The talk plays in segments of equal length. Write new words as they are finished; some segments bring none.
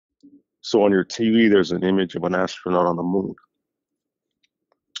So on your TV, there's an image of an astronaut on the moon.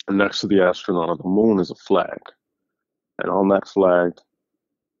 And next to the astronaut on the moon is a flag. And on that flag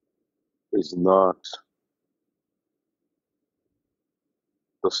is not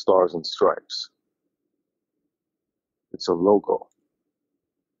the stars and stripes. It's a logo.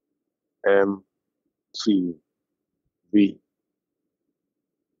 MTV.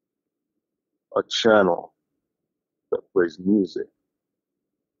 A channel that plays music.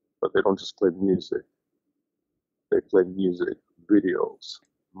 But they don't just play music. They play music, videos,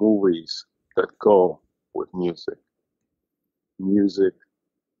 movies that go with music. Music,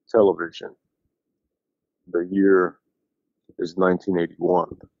 television. The year is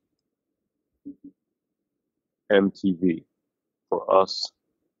 1981. MTV. For us,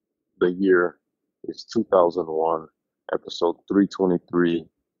 the year is 2001. Episode 323.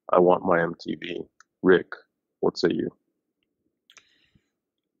 I want my MTV. Rick, what say you?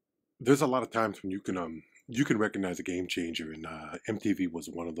 There's a lot of times when you can recognize a game changer, and MTV was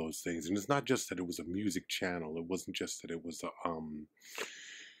one of those things. And it's not just that it was a music channel. It wasn't just that it was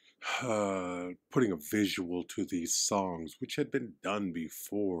putting a visual to these songs, which had been done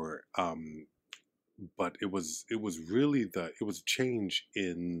before. But it was really it was a change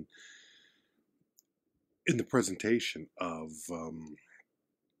in the presentation of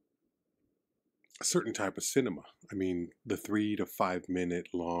a certain type of cinema. I mean, the 3 to 5 minute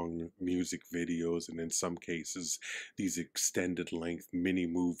long music videos, and in some cases, these extended length mini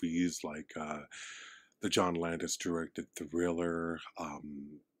movies like the John Landis directed Thriller. I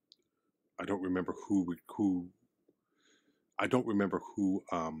don't remember who I don't remember who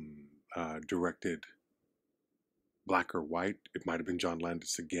directed Black or White. It might have been John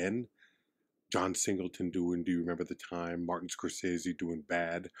Landis again. John Singleton doing Do You Remember the Time? Martin Scorsese doing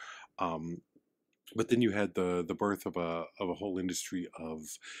Bad. But then you had the birth of a whole industry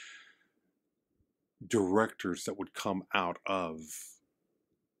of directors that would come out of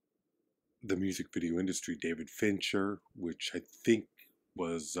the music video industry. David Fincher, which I think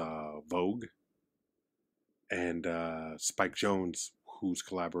was Vogue, and Spike Jonze, whose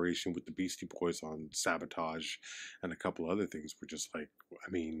collaboration with the Beastie Boys on Sabotage and a couple other things were just like, I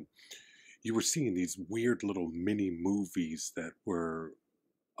mean, you were seeing these weird little mini movies that were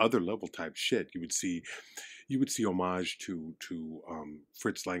other level type shit. You would see homage to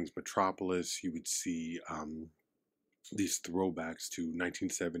Fritz Lang's Metropolis. You would see these throwbacks to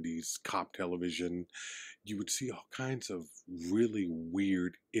 1970s cop television. You would see all kinds of really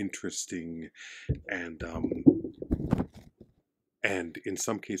weird, interesting, and in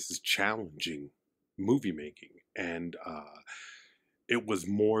some cases challenging movie making. And it was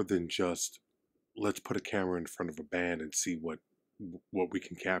more than just, let's put a camera in front of a band and see what we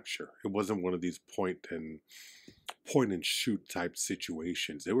can capture. It wasn't one of these point and shoot type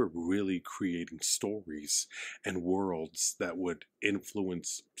situations. They were really creating stories and worlds that would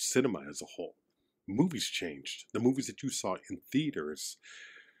influence cinema as a whole. Movies changed. The movies that you saw in theaters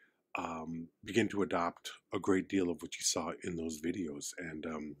began to adopt a great deal of what you saw in those videos, and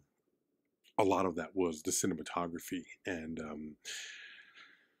a lot of that was the cinematography. And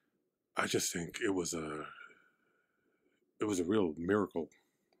I just think it was a real miracle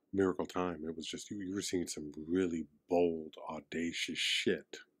time. It was just, you were seeing some really bold, audacious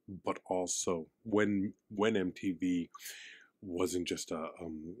shit. But also, when MTV wasn't just a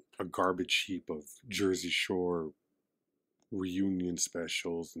garbage heap of Jersey Shore reunion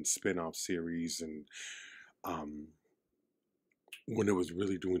specials and spin-off series, and when it was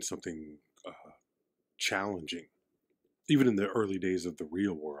really doing something challenging. Even in the early days of The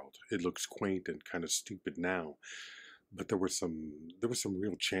Real World, it looks quaint and kind of stupid now, but there were some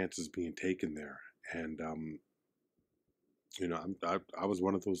real chances being taken there. And you know, I was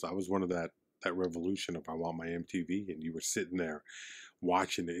one of those. I was one of that revolution of I want my MTV, and you were sitting there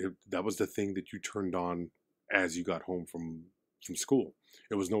watching it. That was the thing that you turned on as you got home from school.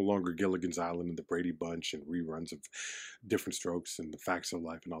 It was no longer Gilligan's Island and the Brady Bunch and reruns of Different Strokes and The Facts of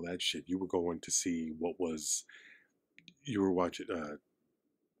Life and all that shit. You were going to see what was. You were watching.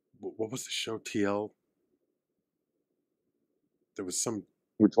 What was the show? TL. There was some.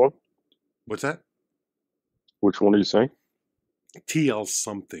 Which one? What's that? Which one are you saying? TL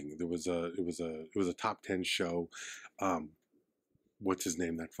something. It was a top 10 show. What's his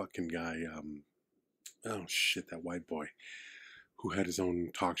name? That fucking guy. Oh shit, that white boy who had his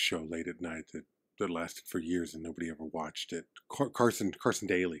own talk show late at night that lasted for years and nobody ever watched it. Carson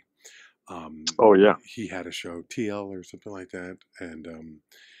Daly. Oh yeah. He had a show, TL or something like that, and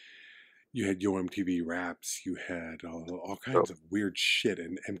You had Yo MTV Raps. You had all So, kinds of weird shit,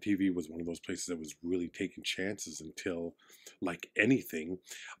 and MTV was one of those places that was really taking chances until, like anything,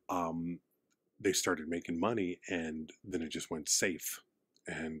 um, they started making money, and then it just went safe.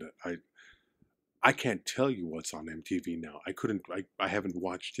 And I can't tell you what's on MTV now. I couldn't. I haven't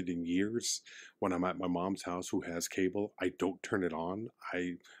watched it in years. When I'm at my mom's house, who has cable, I don't turn it on.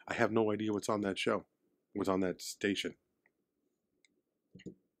 I have no idea what's on that show, what's on that station.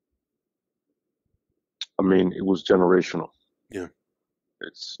 I mean, it was generational. Yeah.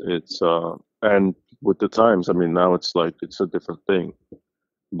 It's and with the times, I mean, now it's like it's a different thing.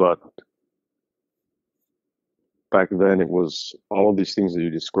 But back then, it was all of these things that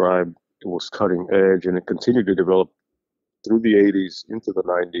you described. It was cutting edge, and it continued to develop through the '80s into the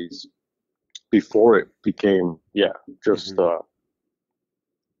 '90s before it became, yeah, just Hmm.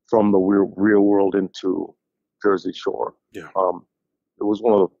 from the real world into Jersey Shore. Yeah. It was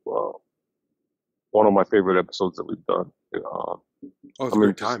one of my favorite episodes that we've done. Oh, it's I a mean,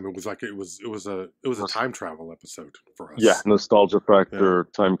 great just time. It was a time travel episode for yeah, us. nostalgia Yeah. factor,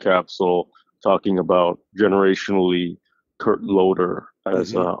 time capsule, talking about generationally Kurt Loder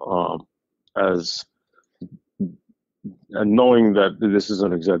Hmm. as and knowing that this is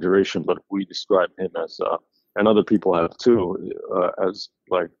an exaggeration, but we describe him as and other people have too as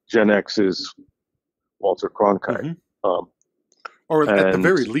like Gen X's Walter Cronkite. Hmm. Um, Or at the and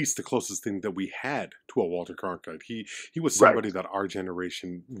very least, the closest thing that we had to a Walter Cronkite. He was right, somebody that our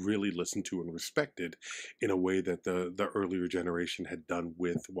generation really listened to and respected in a way that the earlier generation had done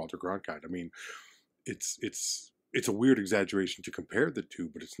with Walter Cronkite. I mean, it's a weird exaggeration to compare the two,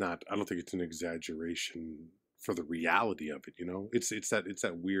 but it's not. I don't think it's an exaggeration for the reality of it.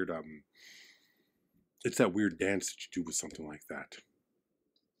 It's that weird dance that you do with something like that.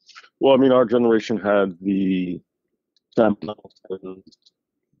 well, I mean, our generation had the Sam Donaldsons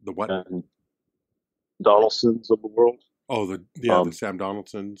The what? and Donaldsons of the world. Oh, the Um, Sam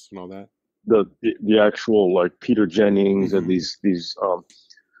Donaldsons and all that. the actual like Peter Jennings and Hmm. these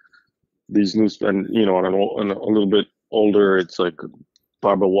news and and a little bit older, it's like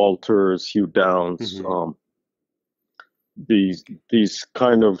Barbara Walters, Hugh Downs, Hmm. these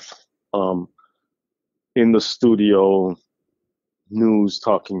kind of um, in the studio news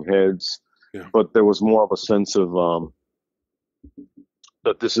talking heads, Yeah. but there was more of a sense of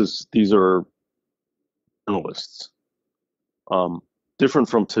that these are journalists, um, different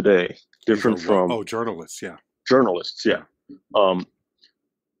from today, These are different what? from Oh, journalists. Yeah. journalists. Yeah, Yeah. um,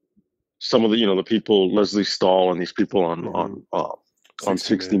 some of the people, Leslie Stahl and these people Hmm. on 60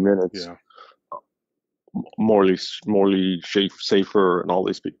 60 Minute. Minutes, Yeah. Morley Safer, and all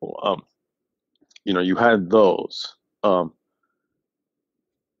these people. You had those, um,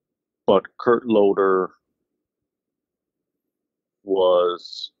 but Kurt Loder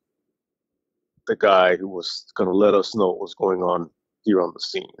was the guy who was going to let us know what was going on here on the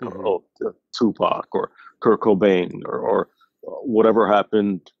scene. Hmm. Oh, Tupac or Kurt Cobain or whatever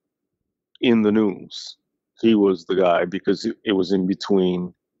happened in the news. He was the guy because it was in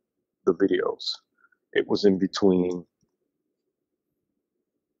between the videos. It was in between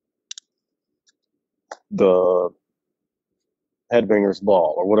the Headbangers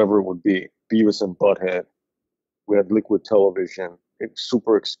Ball or whatever it would be, Beavis and Butthead. We had Liquid Television. It's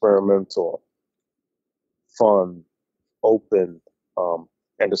super experimental, fun, open,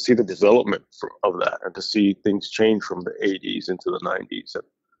 and to see the development of that, and to see things change from the '80s into the '90s,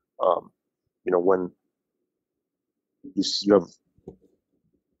 and when you have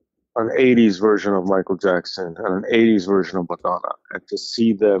an '80s version of Michael Jackson and an '80s version of Madonna, and to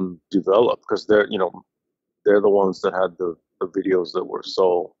see them develop because they're the ones that had the videos that were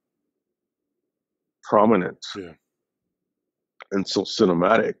so prominent Yeah. and so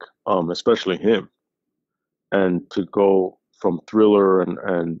cinematic, especially him, and to go from Thriller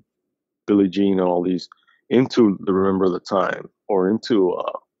and Billie Jean and all these into the Remember the Time or into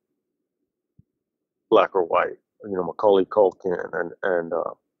Black or White, Macaulay Culkin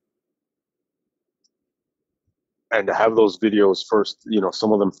and to have those videos first,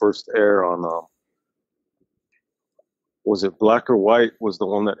 some of them first air on was it Black or White was the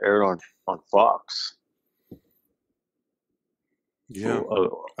one that aired on Fox. Yeah.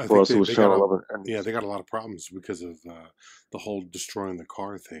 For I for think us, it they, was they got Channel a 11, and yeah, they got a lot of problems because of the whole destroying the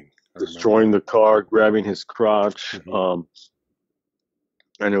car thing. I remember. destroying the car, grabbing his crotch, Hmm.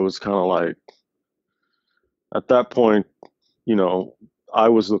 and it was kind of like at that point, you know, I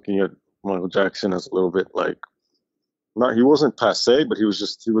was looking at Michael Jackson as a little bit like not he wasn't passe, but he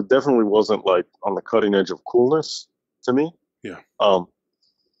definitely wasn't like on the cutting edge of coolness to me. Yeah. Um,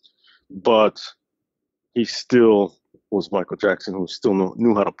 but he still was Michael Jackson, who still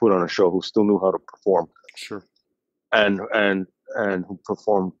knew how to put on a show, who still knew how to perform, Sure. and who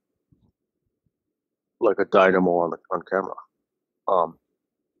performed like a dynamo on camera. Um,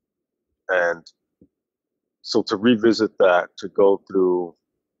 and so to revisit that, to go through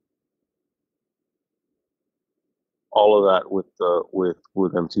all of that with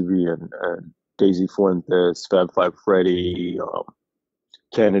MTV and Daisy Fuentes, Fab Five Freddy,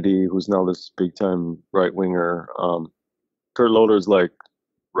 Kennedy, who's now this big time right winger. Kurt Loder's like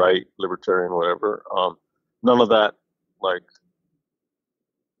right libertarian, whatever. None of that like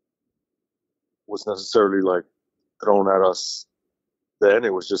was necessarily like thrown at us then.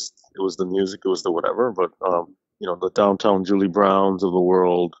 It was the music, it was the whatever. But the downtown Julie Browns of the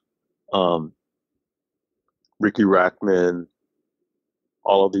world, um, Ricky Rackman,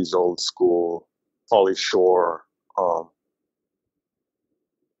 all of these old school, Pauly Shore,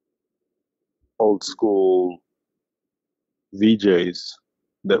 old school VJs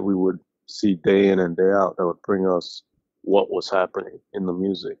that we would see day in and day out that would bring us what was happening in the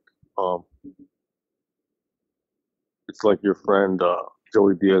music. It's like your friend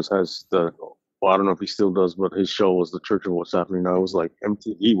Joey Diaz has well, I don't know if he still does, but his show was the Church of What's Happening Now. It was like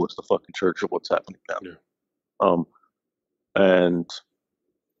MTV was the fucking Church of What's Happening Now. Yeah. And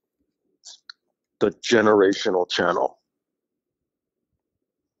the generational channel.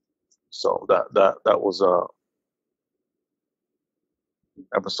 So that was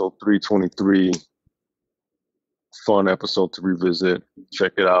episode 323. Fun episode to revisit.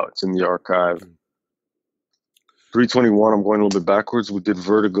 Check it out. It's in the archive. 321, I'm going a little bit backwards. We did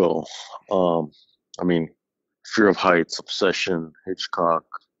Vertigo. Fear of Heights, Obsession, Hitchcock,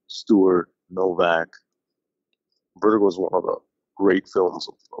 Stewart, Novak. Vertigo is one of the great films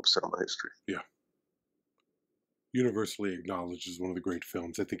of cinema history. Yeah. Universally acknowledged as one of the great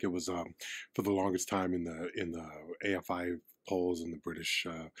films. I think it was for the longest time in the AFI polls in the British.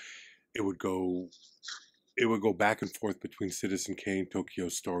 It would go back and forth between Citizen Kane, Tokyo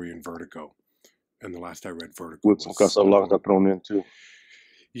Story, and Vertigo. And the last I read, Vertigo with some Casablanca thrown in too.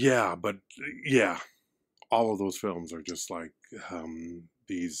 Yeah, but yeah, all of those films are just like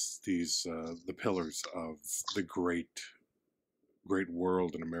these the pillars of the great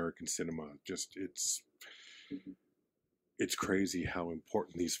world in American cinema. Just it's crazy how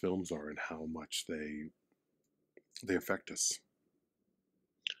important these films are and how much they affect us.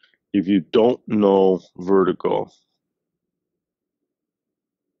 If you don't know Vertigo,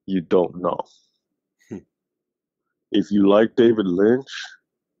 you don't know. If you like David Lynch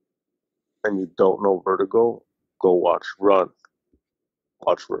and you don't know Vertigo, go watch Vertigo.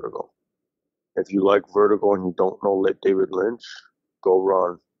 If you like Vertigo and you don't know David Lynch, go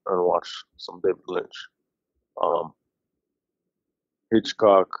run and watch some David Lynch.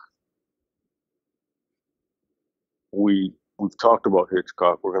 Hitchcock, we've talked about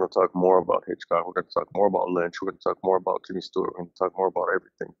Hitchcock. We're going to talk more about Hitchcock. We're going to talk more about Lynch. We're going to talk more about Jimmy Stewart. We're going to talk more about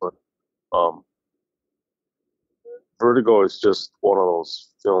everything. But Vertigo is just one of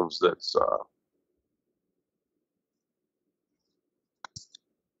those films that's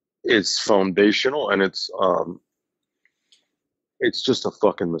it's foundational, and it's just a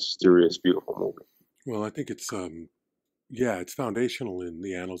fucking mysterious, beautiful movie. Well, I think it's it's foundational in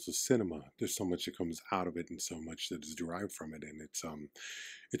the annals of cinema. There's so much that comes out of it and so much that is derived from it, and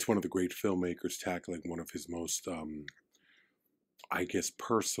it's one of the great filmmakers tackling one of his most I guess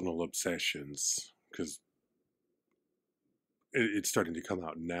personal obsessions, because it's starting to come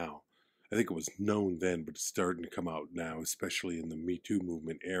out now. I think it was known then, but it's starting to come out now, especially in the Me Too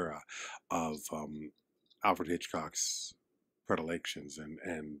movement era of Alfred Hitchcock's predilections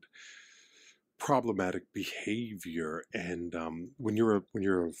and problematic behavior. And when you're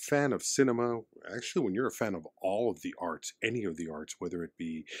a fan of cinema, actually, when you're a fan of all of the arts, any of the arts, whether it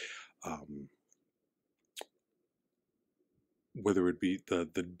be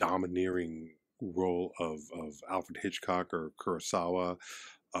the domineering role of Alfred Hitchcock or Kurosawa,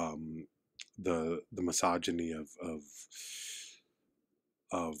 the misogyny of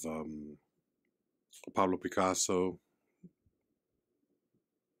Pablo Picasso,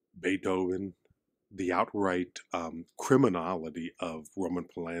 Beethoven, the outright criminality of Roman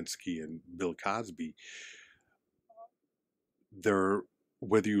Polanski and Bill Cosby.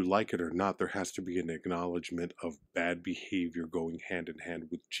 Whether you like it or not, there has to be an acknowledgement of bad behavior going hand in hand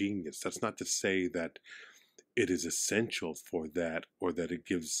with genius. That's not to say that it is essential for that or that it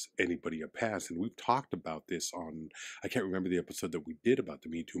gives anybody a pass. And we've talked about this on, I can't remember the episode that we did about the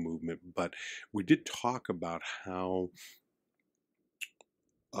Me Too movement, but we did talk about how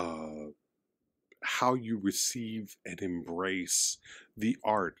you receive and embrace the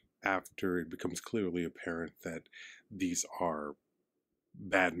art after it becomes clearly apparent that these are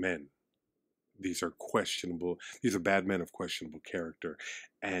bad men. These are questionable, these are bad men of questionable character.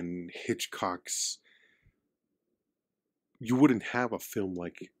 And Hitchcock's, you wouldn't have a film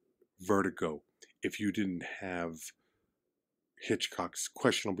like Vertigo if you didn't have Hitchcock's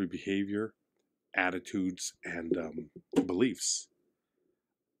questionable behavior, attitudes, and beliefs.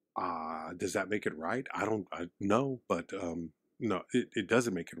 Does that make it right? I know, but no, it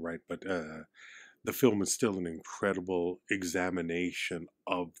doesn't make it right. But the film is still an incredible examination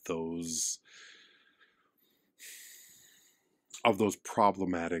of those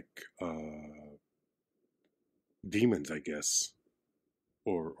problematic demons, I guess,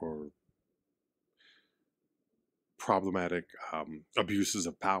 or problematic abuses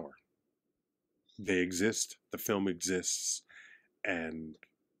of power. They exist. The film exists, and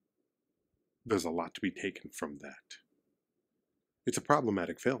there's a lot to be taken from that. It's a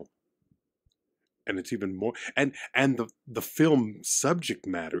problematic film, and it's even more. And the film subject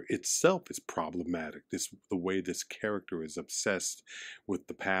matter itself is problematic. The way this character is obsessed with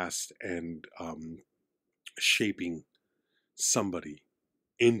the past and shaping somebody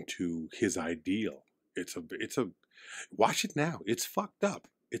into his ideal. It's a watch it now. It's fucked up.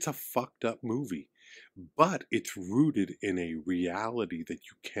 It's a fucked up movie, but it's rooted in a reality that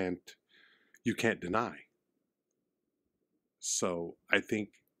you can't deny. So I think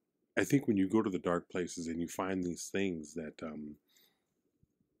when you go to the dark places and you find these things that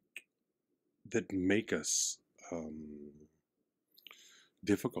make us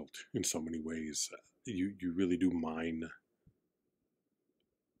difficult in so many ways, you really do mine.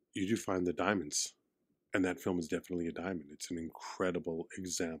 You do find the diamonds, and that film is definitely a diamond. It's an incredible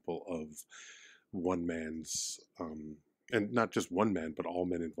example of one man's, and not just one man, but all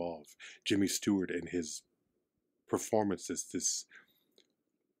men involved. Jimmy Stewart and his performance as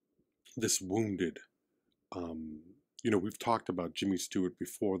this wounded. We've talked about Jimmy Stewart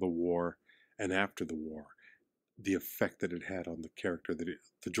before the war and after the war, the effect that it had on the character,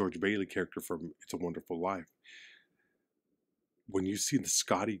 the George Bailey character from It's a Wonderful Life. When you see the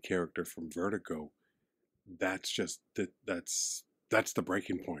Scotty character from Vertigo, that's the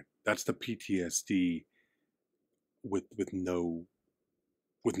breaking point. That's the PTSD with no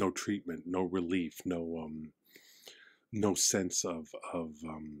treatment, no relief, no sense of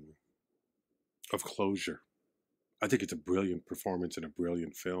closure. I think it's a brilliant performance and a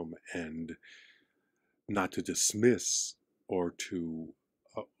brilliant film, and not to dismiss or to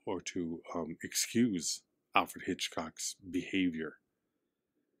excuse Alfred Hitchcock's behavior,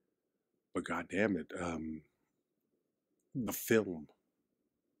 but God damn it,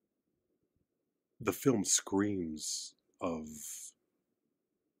 the film screams of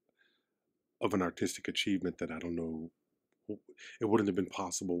an artistic achievement that I don't know, it wouldn't have been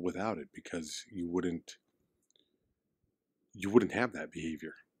possible without it, because you wouldn't have that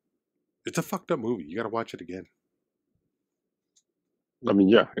behavior. It's a fucked up movie. You got to watch it again. I mean,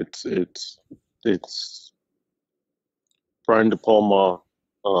 yeah, it's Brian De Palma,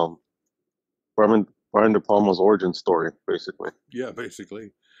 um, Brian De Palma's origin story, basically. Yeah,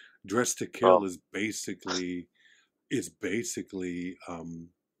 basically, Dress to Kill Um, is basically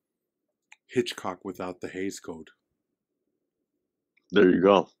Hitchcock without the Hays Code. there you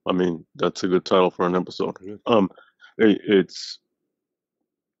go. I mean, that's a good title for an episode. Yeah. It's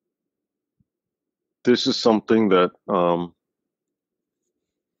this is something that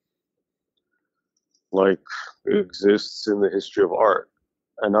like exists in the history of art,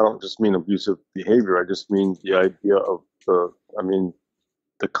 and I don't just mean abusive behavior. I just mean the idea of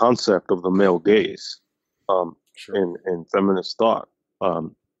the concept of the male gaze, Sure. in feminist thought.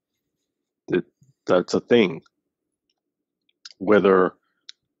 Um, that that's a thing. Whether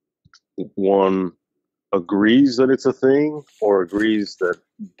one agrees that it's a thing or agrees that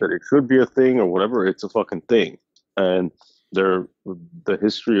it should be a thing or whatever, it's a fucking thing. And the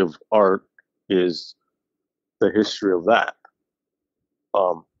history of art is the history of that.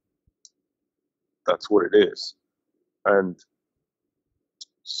 Um, that's what it is. And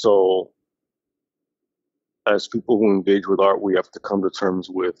so, as people who engage with art, we have to come to terms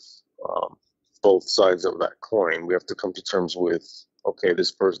with both sides of that coin. We have to come to terms with, okay,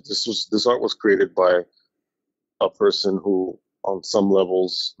 this art was created by a person who, on some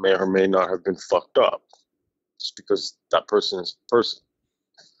levels, may or may not have been fucked up, just because that person is a person.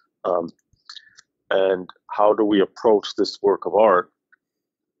 And how do we approach this work of art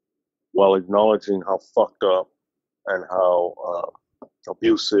while acknowledging how fucked up and how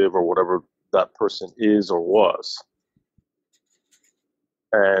abusive or whatever that person is or was?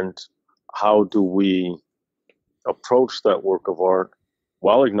 And how do we approach that work of art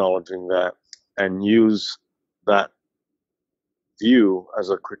while acknowledging that, and use that view as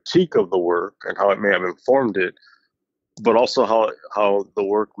a critique of the work and how it may have informed it, but also how the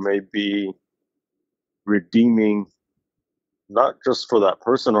work may be redeeming, not just for that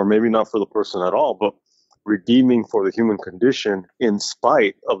person, or maybe not for the person at all, but redeeming for the human condition in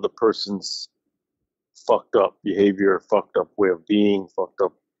spite of the person's fucked up behavior, fucked up way of being, fucked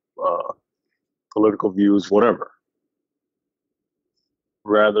up political views, whatever,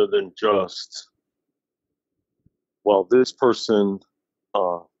 rather than just, well, uh,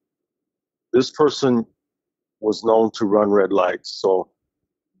 this person was known to run red lights, so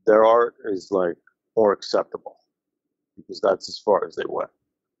their art is like more acceptable because that's as far as they went.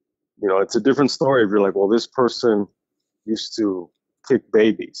 You know, it's a different story if you're like, well, this person used to kick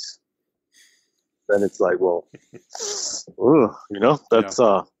babies. Then it's like, well, ugh, you know, that's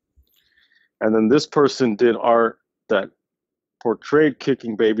and then this person did art that portrayed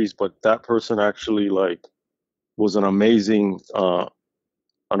kicking babies, but that person actually like was an amazing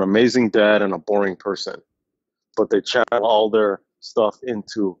dad and a boring person. But they channel all their stuff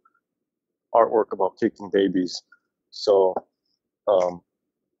into artwork about kicking babies. So,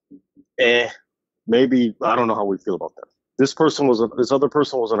 maybe I don't know how we feel about that. This other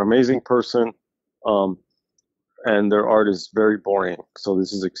person was an amazing person, and their art is very boring. So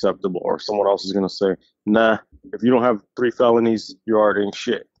this is acceptable. Or someone else is gonna say, nah, if you don't have 3 felonies, your art ain't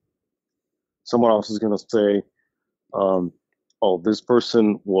shit. Someone else is gonna say, oh, this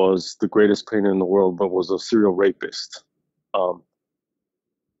person was the greatest painter in the world, but was a serial rapist.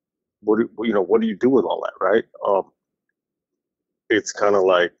 What do you do with all that, right? It's kind of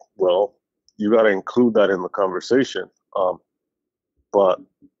like, well, you got to include that in the conversation. But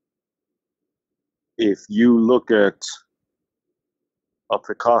if you look at a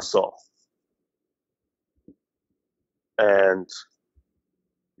Picasso and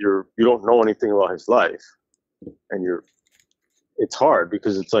you don't know anything about his life, and it's hard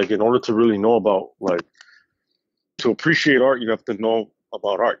because it's like, in order to really know about, like, to appreciate art, you have to know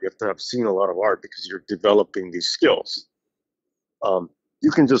about art. You have to have seen a lot of art because you're developing these skills.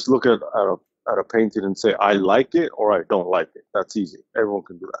 You can just look at a painting and say, I like it or I don't like it. That's easy. Everyone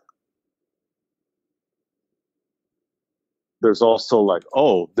can do that. There's also like,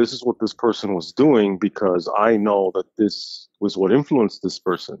 oh, this is what this person was doing because I know that this was what influenced this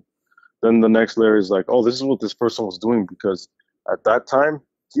person. Then the next layer is like, oh, this is what this person was doing because at that time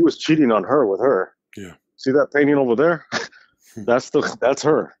he was cheating on her with her. Yeah. See that painting over there? That's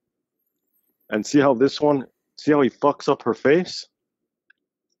her. And see how he fucks up her face?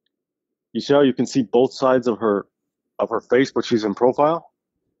 You see how you can see both sides of her face, but she's in profile?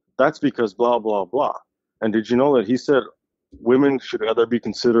 That's because blah, blah, blah. And did you know that he said women should either be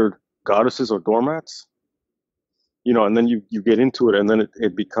considered goddesses or doormats? You know, and then you get into it, and then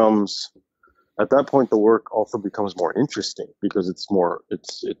it becomes, at that point, the work also becomes more interesting because it's more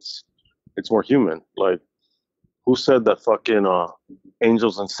human. Like, who said that fucking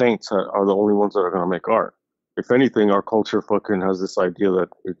angels and saints are the only ones that are going to make art? If anything, our culture fucking has this idea that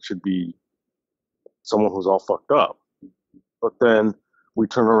it should be someone who's all fucked up. But then we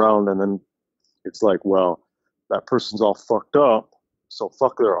turn around and then it's like, well, that person's all fucked up, so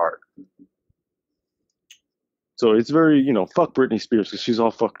fuck their art. So it's very, fuck Britney Spears because she's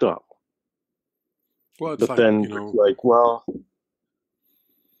all fucked up. Well, it's but then it's like, well,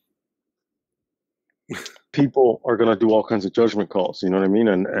 people are gonna do all kinds of judgment calls. You know what I mean?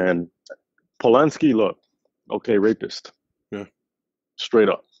 And Polanski, look, okay, rapist. Yeah. Straight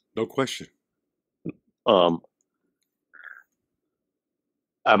up. No question. Am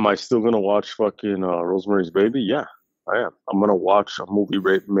I still gonna watch fucking Rosemary's Baby? Yeah, I am. I'm gonna watch a movie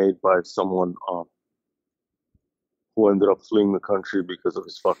made by someone who ended up fleeing the country because of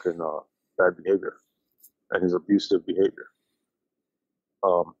his fucking bad behavior and his abusive behavior.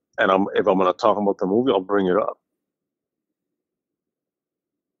 And if I'm gonna talk about the movie, I'll bring it up.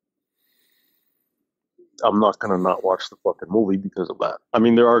 I'm not gonna not watch the fucking movie because of that. I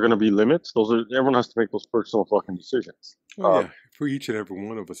mean, there are gonna be limits. Everyone has to make those personal fucking decisions. Oh yeah, for each and every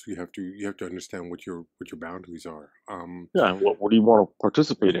one of us, you have to understand what your boundaries are. Yeah, what do you want to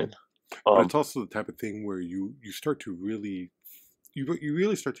participate in? But it's also the type of thing where you start to really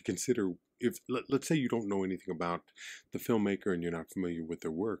start to consider, if let's say you don't know anything about the filmmaker and you're not familiar with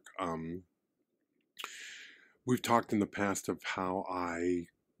their work. We've talked in the past of how I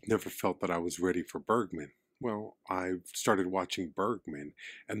never felt that I was ready for Bergman. Well, I've started watching Bergman,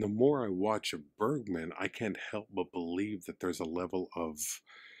 and the more I watch of Bergman, I can't help but believe that there's a level of,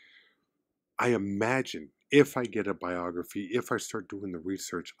 I imagine, if I get a biography, if I start doing the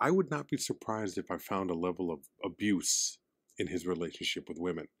research, I would not be surprised if I found a level of abuse in his relationship with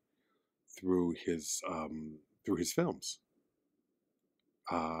women through his films.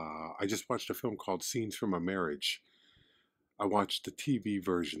 I just watched a film called Scenes from a Marriage. I watched the TV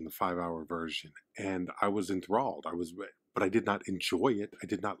version, the 5-hour version, and I was enthralled. But I did not enjoy it. I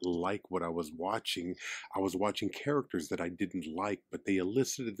did not like what I was watching. I was watching characters that I didn't like, but they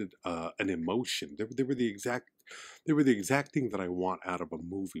elicited an emotion. They were the exact thing that I want out of a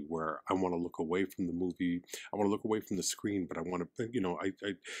movie, where I want to look away from the movie. I want to look away from the screen, but I want to,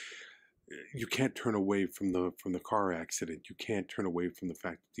 you can't turn away from the car accident. You can't turn away from the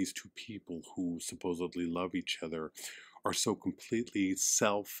fact that these two people who supposedly love each other are so completely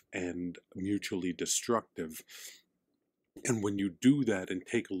self and mutually destructive. And when you do that and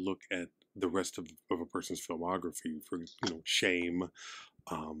take a look at the rest of a person's filmography, for Shame,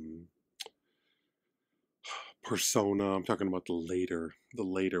 Persona, I'm talking about the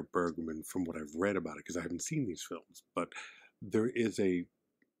later Bergman, from what I've read about it, because I haven't seen these films, but there is the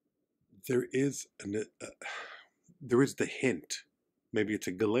hint. Maybe it's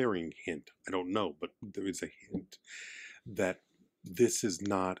a glaring hint. I don't know, but there is a hint that this is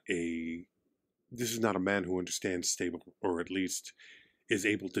not a man who understands stable, or at least is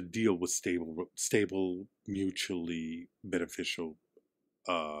able to deal with stable, mutually beneficial,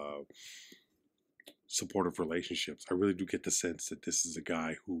 supportive relationships. I really do get the sense that this is a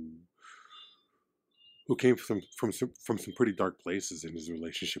guy who came from some pretty dark places in his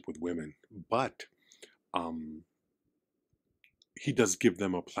relationship with women, but he does give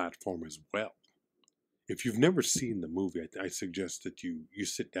them a platform as well. If you've never seen the movie, I suggest that you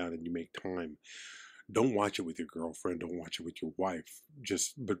sit down and you make time. Don't watch it with your girlfriend. Don't watch it with your wife.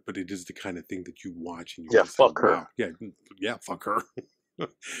 But it is the kind of thing that you watch and you just fuck say, her. wow, yeah, fuck her.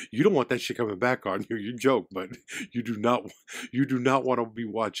 You don't want that shit coming back on you. You joke, but you do not want to be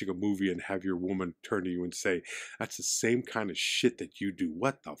watching a movie and have your woman turn to you and say, "That's the same kind of shit that you do."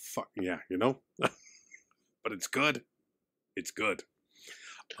 What the fuck? Yeah, But it's good. It's good.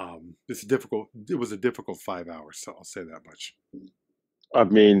 It was a difficult 5 hours, so I'll say that much. I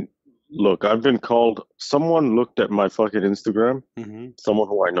mean, look, I've been called. Someone looked at my fucking Instagram, someone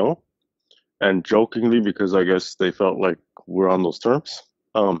who I know, and jokingly, because I guess they felt like we're on those terms,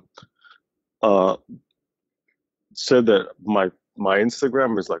 said that my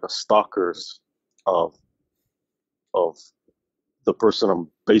Instagram is like a stalker's of the person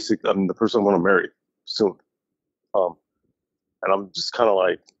the person I want to marry soon. And I'm just kind of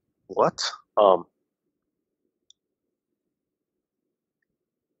like, what?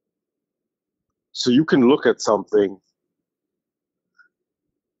 So you can look at something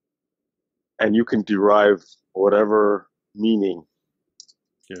and you can derive whatever meaning.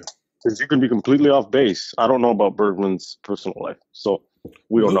 Yeah. Because you can be completely off base. I don't know about Bergman's personal life, so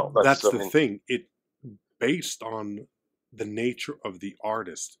we don't know. That's the thing. It based on the nature of the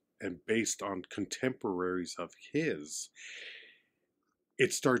artist and based on contemporaries of his.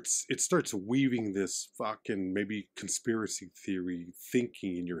 It starts weaving this fucking maybe conspiracy theory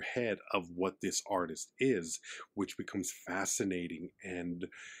thinking in your head of what this artist is, which becomes fascinating. And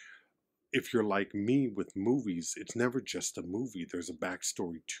if you're like me with movies, it's never just a movie. There's a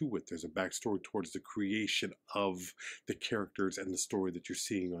backstory to it. There's a backstory towards the creation of the characters and the story that you're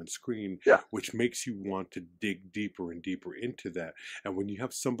seeing on screen, which makes you want to dig deeper and deeper into that. And when you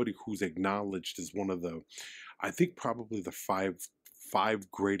have somebody who's acknowledged as one of the, I think probably the five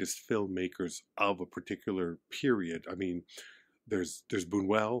greatest filmmakers of a particular period. I mean, there's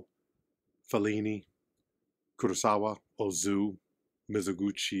Buñuel, Fellini, Kurosawa, Ozu,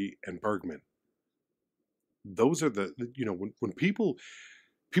 Mizoguchi, and Bergman. Those are the, when people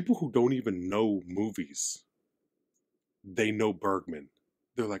who don't even know movies, they know Bergman.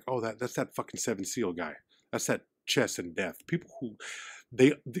 They're like, oh, that's that fucking Seven Seal guy. That's that Chess and Death. People who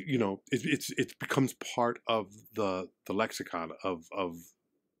it becomes part of the lexicon of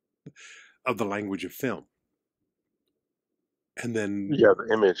the language of film. And then the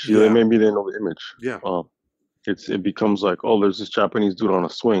image. Maybe they know the image. Yeah. It becomes like, oh, there's this Japanese dude on a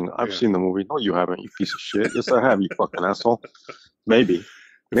swing. I've seen the movie. No, you haven't, you piece of shit. Yes, I have, you fucking asshole. Maybe.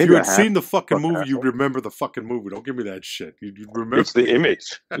 If you had seen the fucking movie, you'd remember the fucking movie. Don't give me that shit. You'd remember. It's the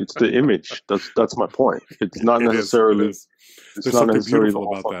image. It's the image. That's my point. It's not necessarily. There's something beautiful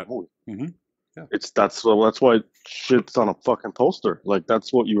about that. Mm-hmm. Yeah. That's why shit's on a fucking poster. Like,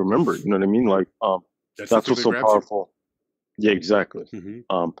 that's what you remember. You know what I mean? Like, that's what's so powerful. Yeah, exactly.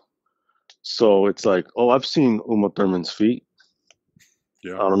 Mm-hmm. So it's like, oh, I've seen Uma Thurman's feet.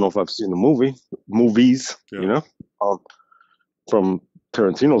 Yeah. I don't know if I've seen the movies. Yeah. From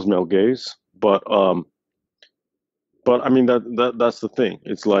Tarantino's male gaze, but I mean that's the thing.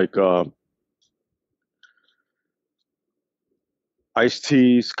 It's like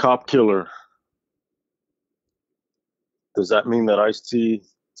Ice-T's cop killer. Does that mean that Ice-T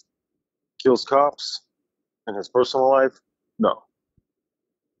kills cops in his personal life? No.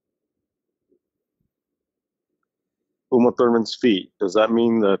 Uma Thurman's feet. Does that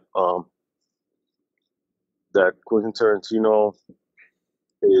mean that Quentin Tarantino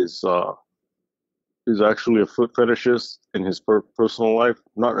is actually a foot fetishist in his personal life?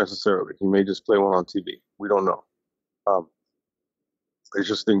 Not necessarily. He may just play one on TV. We don't know. Um, it's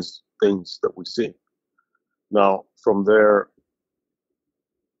just things that we see. Now, from there,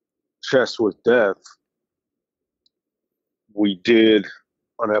 Chess with Death, we did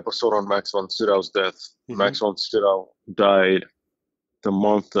an episode on Max von Sydow's death. Mhm. Max von Sydow died the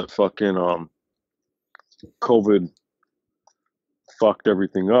month that fucking COVID fucked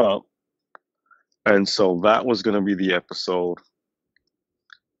everything up. And so that was going to be the episode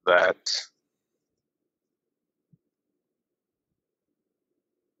that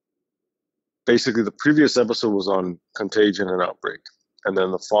basically the previous episode was on Contagion and Outbreak. And then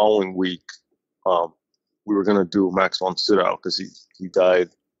the following week, we were going to do Max von Sydow because he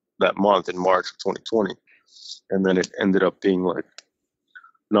died that month in March of 2020. And then it ended up being like,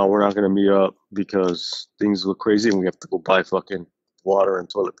 no, we're not going to meet up because things look crazy and we have to go buy fucking water and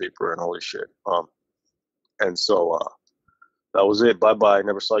toilet paper and all this shit. And so that was it. Bye-bye.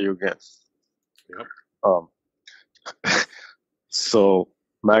 Never saw you again. Yep. So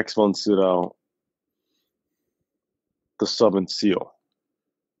Max von Sydow, The Seventh Seal,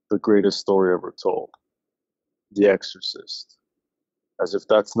 the greatest story ever told, The Exorcist, as if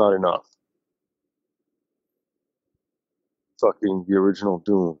that's not enough. Fucking the original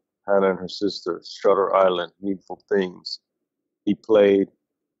Doom, Hannah and Her Sisters, Shutter Island, Needful Things. He played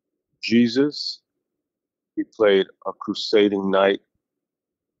Jesus. He played a crusading knight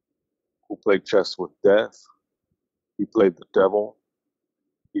who played chess with death. He played the devil.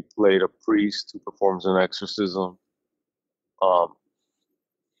 He played a priest who performs an exorcism.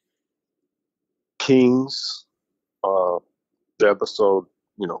 Kings, the episode,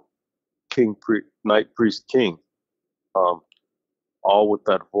 Knight, Priest, King, all with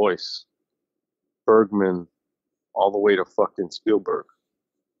that voice. Bergman, all the way to fucking Spielberg.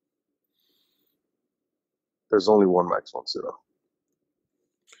 There's only one Max von Sydow.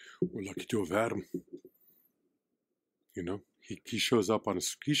 We're lucky to have had him. You know, he shows up on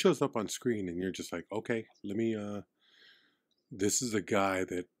screen, and you're just like, okay, let me. This is a guy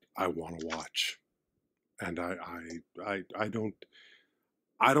that I want to watch, and I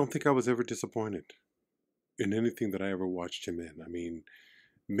don't think I was ever disappointed in anything that I ever watched him in. I mean,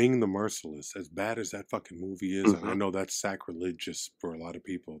 Ming the Merciless, as bad as that fucking movie is, and I know that's sacrilegious for a lot of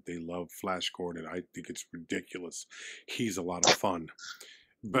people. They love Flash Gordon. I think it's ridiculous. He's a lot of fun.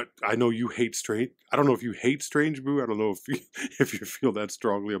 But I know you hate Strange. I don't know if you hate Strange Brew. I don't know if you feel that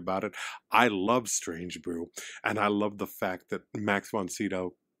strongly about it. I love Strange Brew, and I love the fact that Max von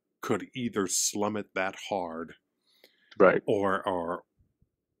Sydow could either slum it that hard, right, or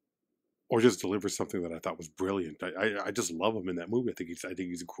just deliver something that I thought was brilliant. I just love him in that movie. I think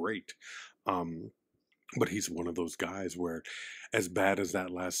he's great. But he's one of those guys where, as bad as that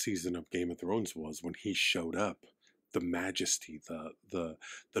last season of Game of Thrones was, when he showed up, the majesty, the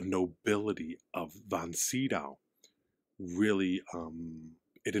nobility of von Sydow really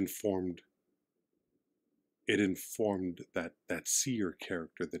it informed that seer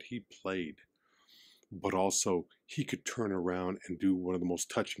character that he played. But also, he could turn around and do one of the most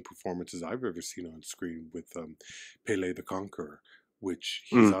touching performances I've ever seen on screen with Pele the Conqueror, which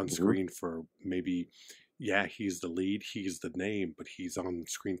he's on screen for maybe, yeah, he's the lead, he's the name, but he's on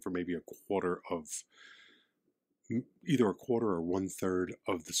screen for maybe either a quarter or 1/3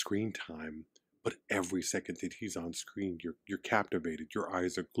 of the screen time. But every second that he's on screen, you're captivated. Your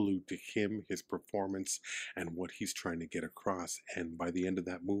eyes are glued to him, his performance, and what he's trying to get across. And by the end of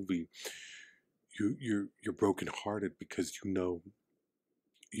that movie, you're brokenhearted because you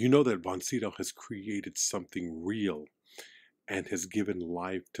know that von Sydow has created something real and has given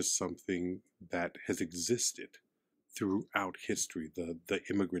life to something that has existed throughout history, the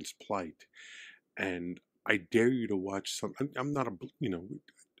immigrant's plight. And I dare you to watch some. I'm not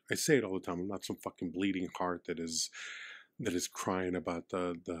I say it all the time. I'm not some fucking bleeding heart that is crying about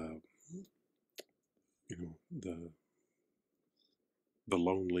the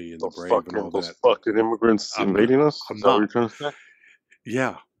lonely and the brave and all those that. fucking immigrants invading us. Is that what you're trying to say?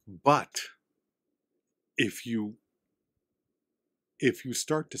 Yeah, but if you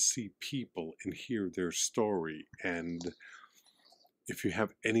start to see people and hear their story, and if you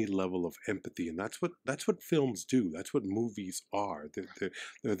have any level of empathy, and that's what films do, that's what movies are.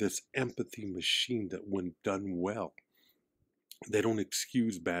 They're this empathy machine that, when done well, They don't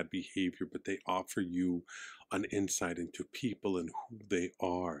excuse bad behavior, but they offer you an insight into people and who they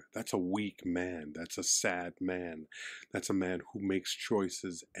are. That's a weak man. That's a sad man. That's a man who makes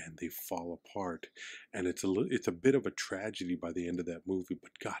choices and they fall apart. And it's a bit of a tragedy by the end of that movie.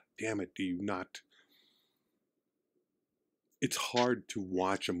 But god damn it, do you not? It's hard to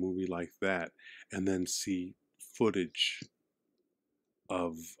watch a movie like that and then see footage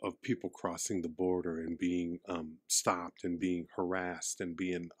of people crossing the border and being stopped and being harassed and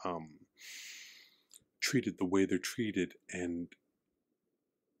being treated the way they're treated, and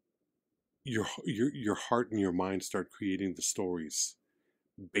your heart and your mind start creating the stories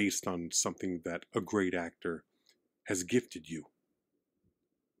based on something that a great actor has gifted you.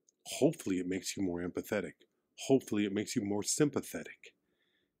 Hopefully it makes you more empathetic. Hopefully it makes you more sympathetic.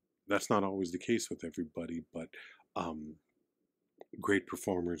 That's not always the case with everybody, but great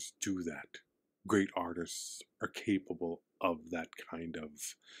performers do that. Great artists are capable of that kind of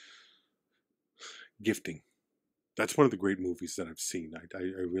gifting. That's one of the great movies that I've seen.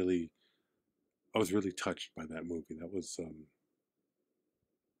 I was really touched by that movie. That was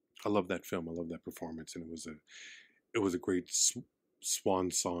I love that film. I love that performance, and it was a great swan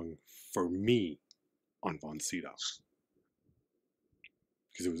song for me on Von Sydow,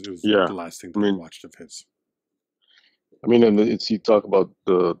 because it was Yeah. the last thing I that I mean, watched of his. and it's you talk about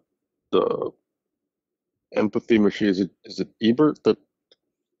the empathy machine. Is it Ebert that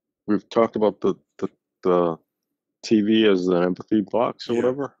we've talked about the TV as an empathy box or Yeah.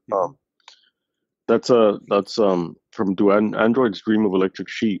 whatever? Mm-hmm. That's from Do Androids Dream of Electric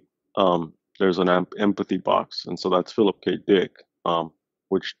Sheep? There's an empathy box, and so that's Philip K. Dick,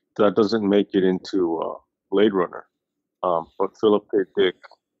 which that doesn't make it into Blade Runner, but Philip K. Dick,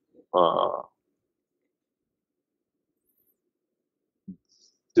 uh,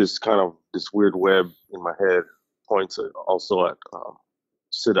 this weird web in my head points it also at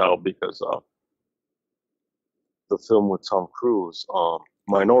Siddow, because the film with Tom Cruise, Oh,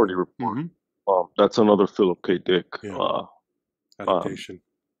 Minority Report, mm-hmm. that's another Philip K. Dick Yeah. um, Adaptation.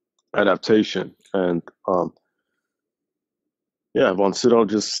 adaptation, and yeah, Von Sydow,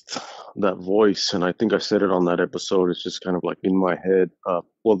 just that voice, and I think I said it on that episode. It's just kind of like in my head.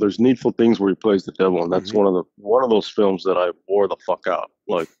 Well, there's Needful Things where he plays the devil, and that's Mm-hmm. one of those films that I wore the fuck out,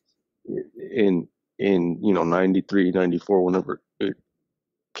 like in 93, 94, whenever it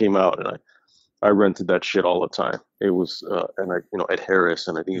came out, and I rented that shit all the time. It was and I Ed Harris,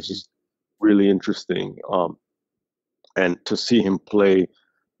 and I think it's Mm-hmm. just really interesting. And to see him play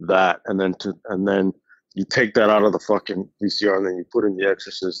that, and then you take that out of the fucking VCR, and then you put in The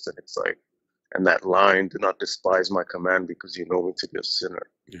Exorcist, and it's like, and that line, "Do not despise my command, because you know me to be a sinner,"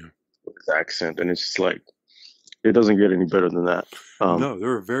 Yeah. with his accent, and it's just like, it doesn't get any better than that. No,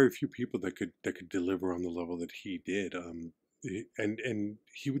 there are very few people that could deliver on the level that he did. And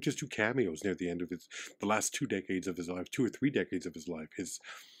he would just do cameos near the end of the last 2 decades of his life, 2 or 3 decades of his life.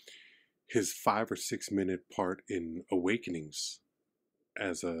 His 5 or 6 minute part in Awakenings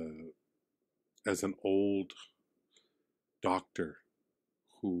as an old doctor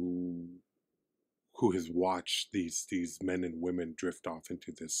who has watched these men and women drift off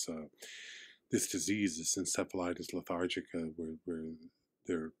into this disease, this encephalitis lethargica, where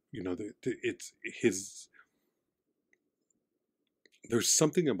they're it's his. There's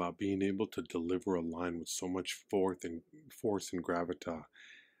something about being able to deliver a line with so much force and gravitas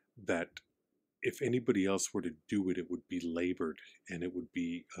that if anybody else were to do it, it would be labored, and it would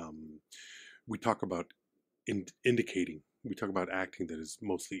be. We talk about indicating. We talk about acting that is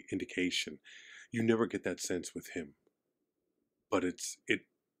mostly indication. You never get that sense with him, but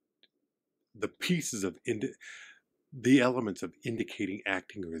the pieces of the elements of indicating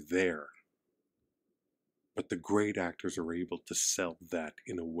acting are there, but the great actors are able to sell that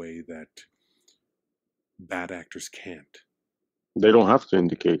in a way that bad actors can't. They don't have to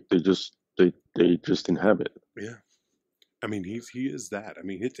indicate; they just inhabit. Yeah, I mean he is that. I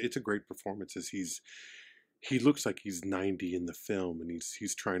mean it's a great performance as he looks like he's 90 in the film, and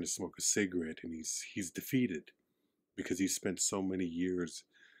he's trying to smoke a cigarette, and he's defeated because he spent so many years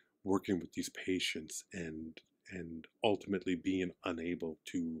working with these patients and ultimately being unable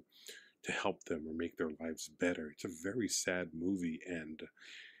to help them or make their lives better. It's a very sad movie, and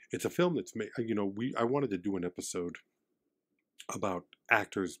it's a film that's made. I wanted to do an episode about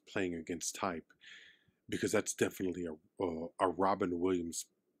actors playing against type, because that's definitely a Robin Williams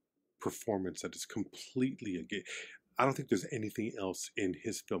performance that is completely again. I don't think there's anything else in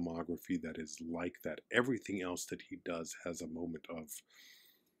his filmography that is like that. Everything else that he does has a moment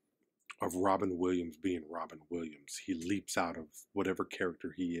Robin Williams being Robin Williams. He leaps out of whatever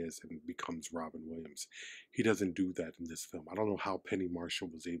character he is and becomes Robin Williams. He doesn't do that in this film. I don't know how Penny Marshall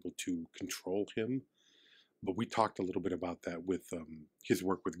was able to control him, but we talked a little bit about that with his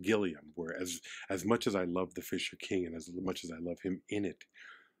work with Gilliam, where as much as I love The Fisher King and as much as I love him in it,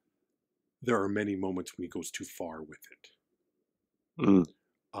 there are many moments when he goes too far with it. Mm.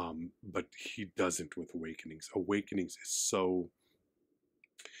 But he doesn't with Awakenings. Awakenings is so...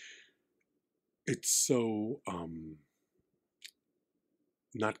 It's so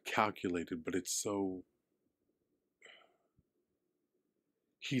not calculated, but it's so...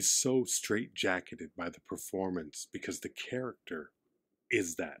 He's so straight-jacketed by the performance because the character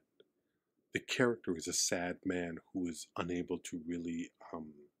is that. The character is a sad man who is unable to really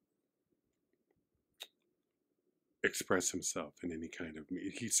express himself in any kind of...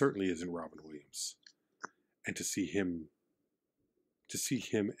 He certainly isn't Robin Williams. And to see him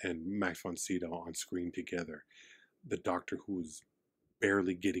and Max von Sydow on screen together, the Doctor who's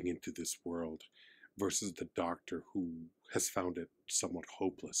barely getting into this world versus the Doctor who has found it somewhat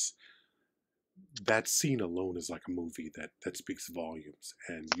hopeless. That scene alone is like a movie that speaks volumes,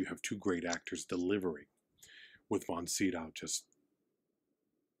 and you have two great actors delivering, with von Sydow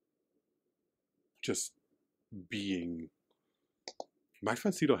just being... Max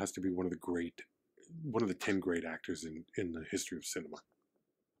von Sydow has to be one of the 10 great actors in the history of cinema.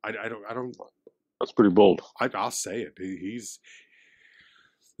 I don't. That's pretty bold. I'll say it.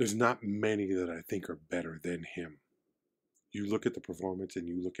 There's not many that I think are better than him. You look at the performance and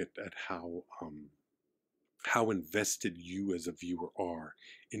you look at how invested you as a viewer are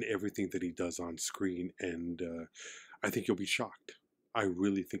in everything that he does on screen, and I think you'll be shocked. I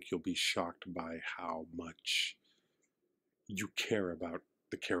really think you'll be shocked by how much you care about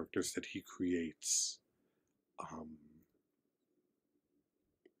the characters that he creates.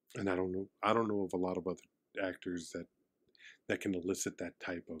 And I don't know of a lot of other actors that can elicit that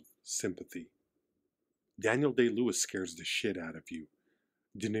type of sympathy. Daniel Day-Lewis scares the shit out of you.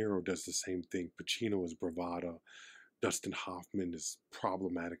 De Niro does the same thing. Pacino is bravado. Dustin Hoffman is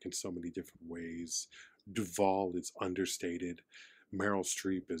problematic in so many different ways. Duvall is understated. Meryl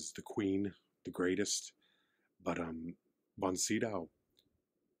Streep is the queen, the greatest. But von Sydow,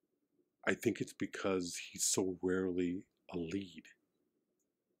 I think it's because he's so rarely a lead.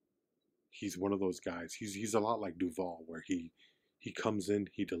 He's one of those guys. He's a lot like Duvall, where he comes in,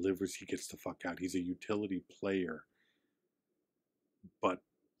 he delivers, he gets the fuck out. He's a utility player, but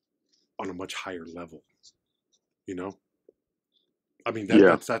on a much higher level. You know? I mean,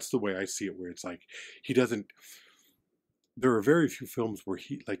 that's the way I see it, where it's like, he doesn't... There are very few films where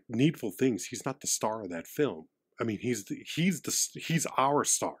he, like Needful Things, he's not the star of that film. I mean, he's our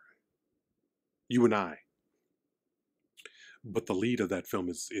star. You and I. But the lead of that film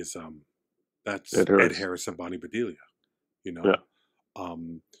is that's Ed Harris and Bonnie Bedelia. You know? Yeah.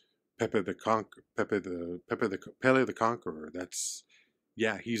 Pele the Conqueror. That's...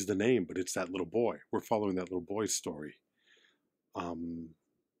 Yeah, he's the name, but it's that little boy. We're following that little boy's story.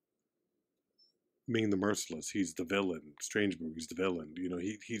 Ming the Merciless, he's the villain. Strangebrew, he's the villain. You know,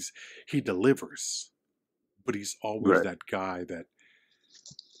 he delivers, but he's always that guy that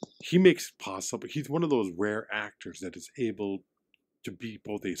he makes it possible. He's one of those rare actors that is able to be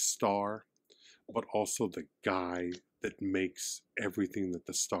both a star, but also the guy that makes everything that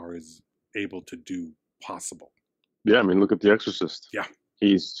the star is able to do possible. Yeah, I mean, look at The Exorcist. Yeah.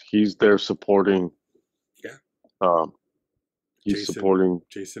 He's there supporting. Yeah. He's supporting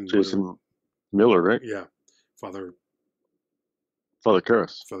Jason Miller, right? Yeah. Father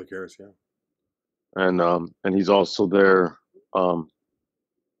Karras. Father Karras, yeah. And he's also there to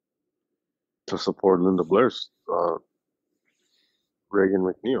support Linda Blair's Reagan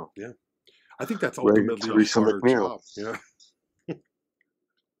McNeil. Yeah. I think that's ultimately a harder job. Yeah.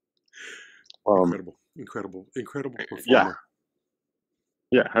 Incredible performer.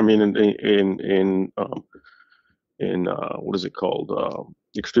 Yeah. I mean, in what is it called?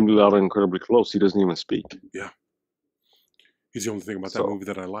 Extremely Loud and Incredibly Close. He doesn't even speak. Yeah. He's the only thing about that movie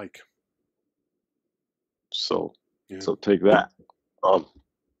that I like. So take that.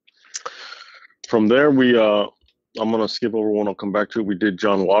 From there, I'm gonna skip over one. I'll come back to it. We did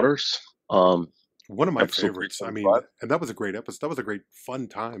John Waters. One of my favorites. I mean, and that was a great episode. That was a great fun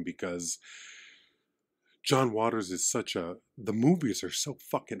time because John Waters is the movies are so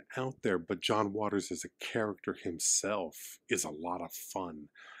fucking out there, but John Waters as a character himself is a lot of fun.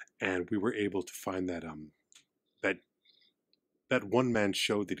 And we were able to find that one-man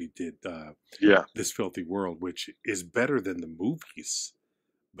show that he did, This Filthy World, which is better than the movies,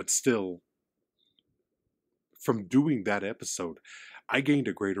 but still, from doing that episode, I gained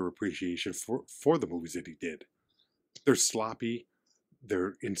a greater appreciation for the movies that he did. They're sloppy.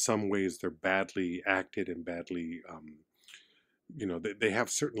 They're in some ways they're badly acted and badly, they have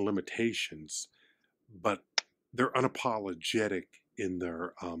certain limitations, but they're unapologetic in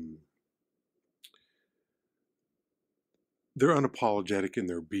their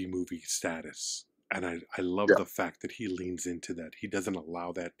B movie status. And I love Yeah. the fact that he leans into that. He doesn't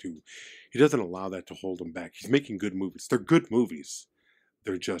allow that to hold him back. He's making good movies. They're good movies.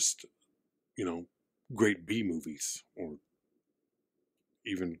 They're just, you know, great B movies, or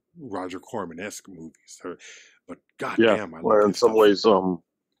even Roger Corman-esque movies. But Yeah. goddamn, I love Well, in his some stuff. ways,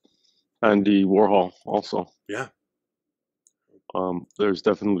 Andy Warhol also. Yeah. There's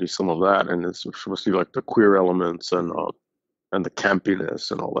definitely some of that, and it's especially like the queer elements and the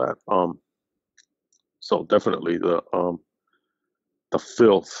campiness and all that. So definitely the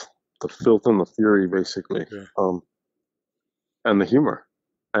filth, the filth and the fury, basically, Yeah. and the humor,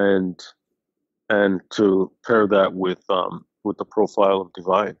 and to pair that with the profile of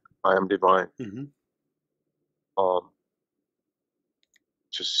Divine, I Am Divine. Mm-hmm.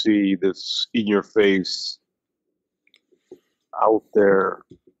 To see this in your face, out there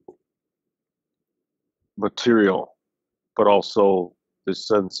material, but also this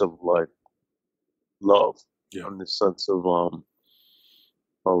sense of like love, Yeah. and this sense of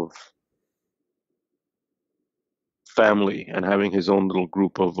family, and having his own little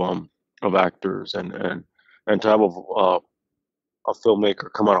group of actors, and to have a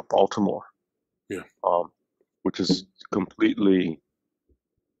filmmaker come out of Baltimore, Yeah. which is completely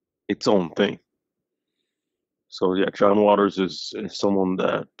its own thing. So yeah, John Waters is someone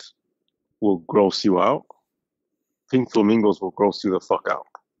that will gross you out. Pink Flamingos will gross you the fuck out.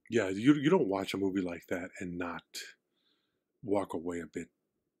 Yeah. You don't watch a movie like that and not walk away a bit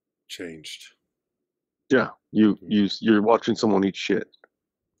changed. Yeah, you're watching someone eat shit,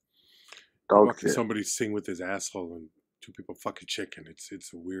 You're dog watching shit. somebody sing with his asshole and two people fuck a chicken. It's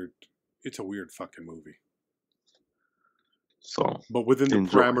a weird fucking movie. So But within the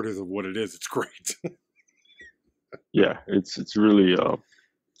enjoy. parameters of what it is, it's great. Yeah, it's really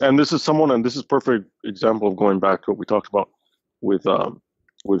and this is perfect example of going back to what we talked about with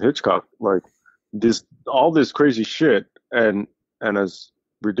Hitchcock. Like all this crazy shit, and as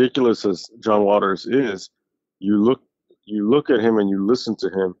ridiculous as John Waters is, you look at him and you listen to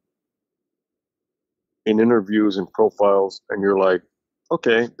him in interviews and profiles, and you're like,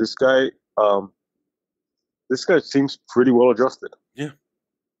 okay, this guy seems pretty well adjusted. Yeah.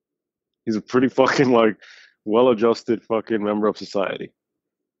 He's a pretty fucking like well adjusted fucking member of society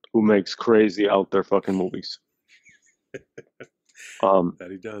who makes crazy out there fucking movies. That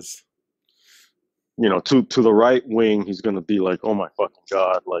he does. To the right wing, he's gonna be like, oh my fucking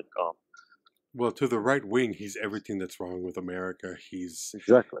god, like Well, to the right wing, he's everything that's wrong with America.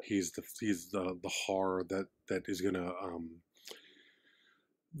 exactly. He's the horror that is gonna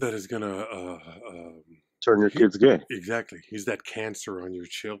Turn your kids gay. exactly. He's that cancer on your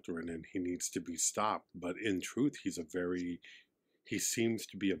children, and he needs to be stopped. But in truth, he seems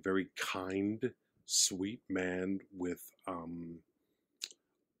to be a very kind, sweet man with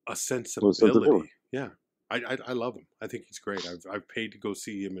a sensibility. Yeah, I love him. I think he's great. I've paid to go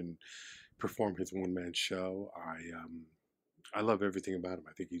see him and perform his one man show. I love everything about him.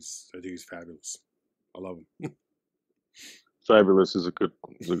 I think he's fabulous. I love him. Fabulous is a good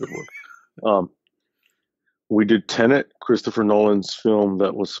word. We did Tenet, Christopher Nolan's film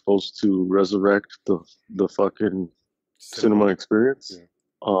that was supposed to resurrect the fucking cinema experience.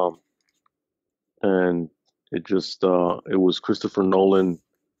 Yeah. And it was Christopher Nolan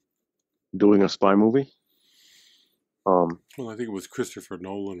doing a spy movie. Well, I think it was Christopher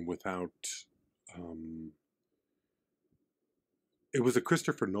Nolan without. It was a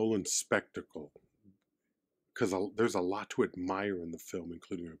Christopher Nolan spectacle, because there's a lot to admire in the film,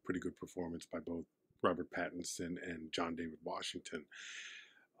 including a pretty good performance by both Robert Pattinson and John David Washington.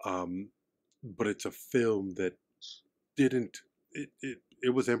 But it's a film that didn't. It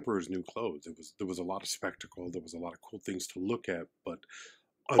was Emperor's New Clothes. There was a lot of spectacle. There was a lot of cool things to look at, but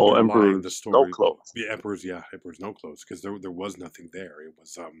underlying the story, no clothes. the Emperor's No Clothes, because there was nothing there. It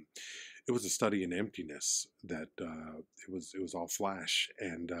was a study in emptiness. That it was all flash,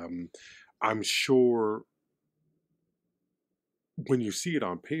 and I'm sure when you see it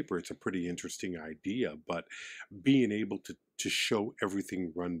on paper, it's a pretty interesting idea, but being able to show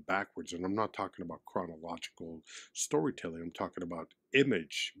everything run backwards, and I'm not talking about chronological storytelling, I'm talking about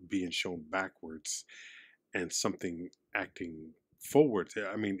image being shown backwards and something acting forward.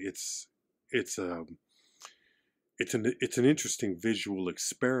 I mean, it's an interesting visual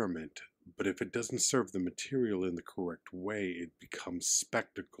experiment, But if it doesn't serve the material in the correct way, it becomes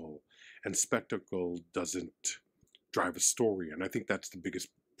spectacle, and spectacle doesn't drive a story. And I think that's the biggest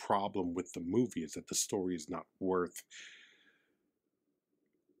problem with the movie, is that the story is not worth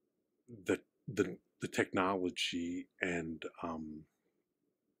the the technology and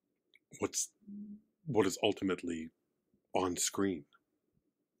what is ultimately on screen.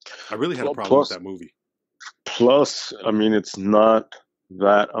 I really had a problem with Plus, that movie. I mean, it's not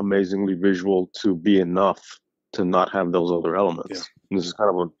that amazingly visual to be enough to not have those other Yeah. elements. And this is kind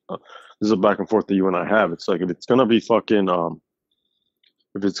of this is a back and forth that you and I have. It's like, if it's gonna be fucking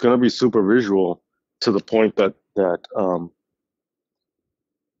if it's gonna be super visual to the point that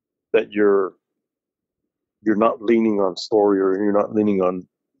you're not leaning on story, or you're not leaning on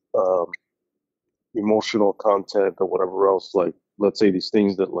um, emotional content or whatever else. Like, let's say these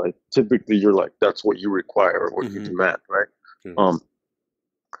things that, like, typically you're like, that's what you require or what you Mm-hmm. demand, right? Yeah. Um,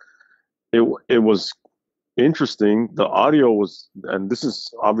 it was interesting. The audio was, and this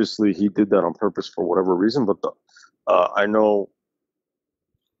is obviously he did that on purpose for whatever reason. But I know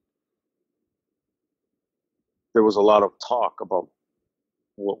there was a lot of talk about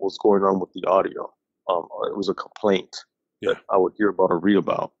what was going on with the audio. It was a complaint that Yeah. I would hear about or read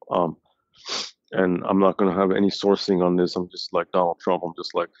about. And I'm not going to have any sourcing on this. I'm just like Donald Trump. I'm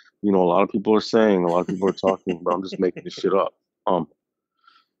just like, a lot of people are saying, a lot of people are talking, but I'm just making this shit up. I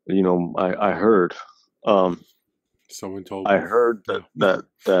heard, um, Someone told I me. heard Yeah.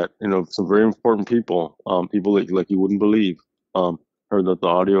 that some very important people, people that like you wouldn't believe, heard that the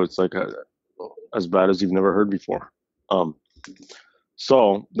audio is like as bad as you've never heard before. Um,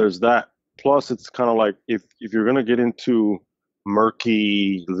 so there's that. Plus, it's kind of like, if you're gonna get into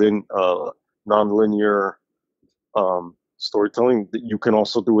murky, non-linear storytelling, that you can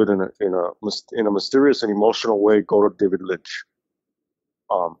also do it in a mysterious and emotional way. Go to David Lynch,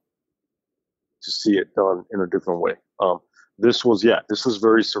 um, to see it done in a different way. This was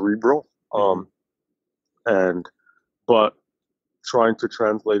very cerebral, Mm-hmm. and but trying to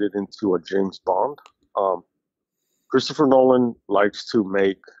translate it into a James Bond. Um, Christopher Nolan likes to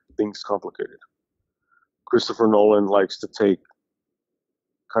make things complicated. Christopher Nolan likes to take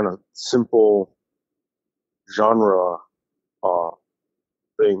kind of simple genre uh,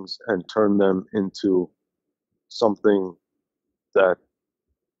 things and turn them into something that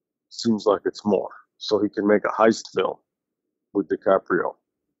seems like it's more. So he can make a heist film with DiCaprio,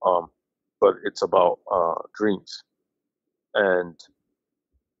 um, but it's about dreams, and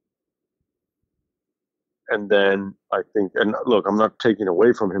then I think, and look, I'm not taking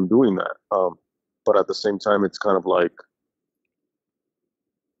away from him doing that, but at the same time, it's kind of like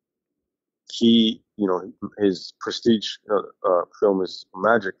his prestige film is a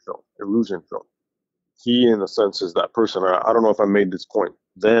magic film, illusion film. He, in a sense, is that person. I don't know if I made this point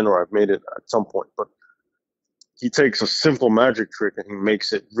then or I've made it at some point, but he takes a simple magic trick and he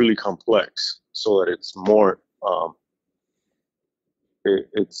makes it really complex so that it's more,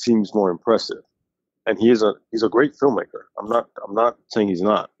 it seems more impressive. And he's a great filmmaker. I'm not saying he's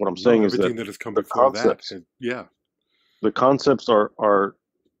not. What I'm No, saying is that everything that has come the before that. concepts Yeah. the concepts are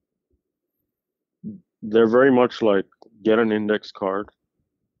they're very much like, get an index card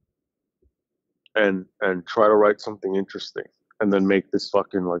and try to write something interesting, and then make this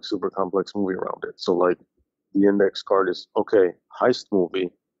fucking like super complex movie around it. So like, the index card is, okay, heist movie,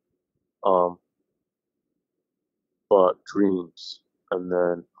 um, but dreams, and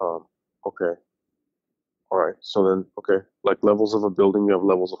then okay, all right. So then, okay, like levels of a building, you have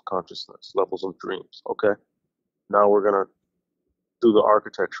levels of consciousness, levels of dreams. Okay, now we're gonna do the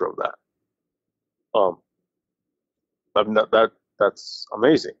architecture of that. Um, I mean, that's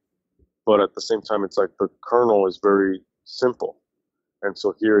amazing, but at the same time, it's like the kernel is very simple, and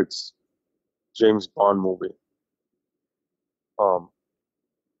so here it's James Bond movie. Um,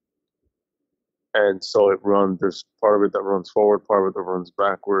 and so there's part of it that runs forward, part of it that runs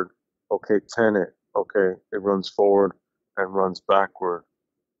backward. Okay, Tenet. Okay, it runs forward and runs backward.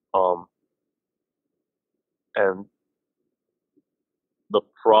 Um, and the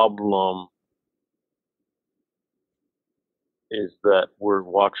problem is that we're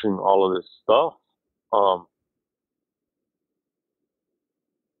watching all of this stuff, um,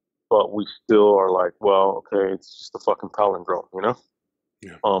 but we still are like, well, okay, it's just a fucking palindrome, you know?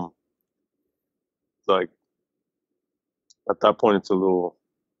 Yeah. Like, at that point, it felt a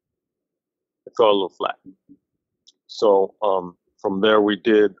little flat. So from there, we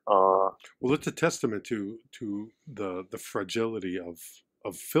did. Well, it's a testament to the fragility of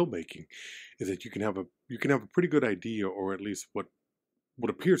filmmaking, is that you can have a pretty good idea, or at least what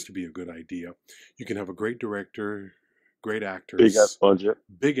appears to be a good idea. You can have a great director, great Big ass actors, budget.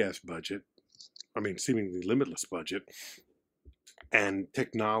 big ass budget. I mean, seemingly limitless budget, and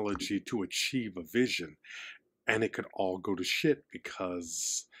technology to achieve a vision. And it could all go to shit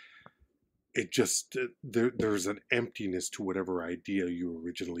because it just there's an emptiness to whatever idea you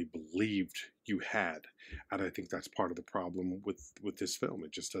originally believed you had, and I think that's part of the problem with this film.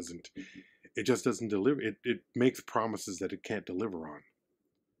 It just doesn't deliver. It makes promises that it can't deliver on,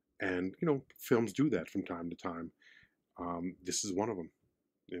 and films do that from time to time. This is one of them.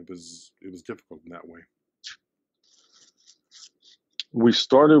 It was difficult in that way. We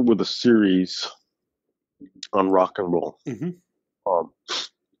started with a series on rock and roll. Mm-hmm. Um,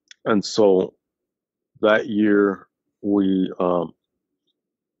 and so that year, we,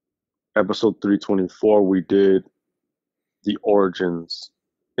 episode 324, we did the origins.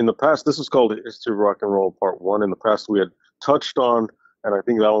 In the past, this was called the History of Rock and Roll Part 1. In the past, we had touched on, and I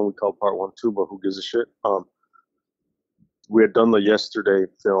think that one we called Part 1 too, but who gives a shit? We had done the Yesterday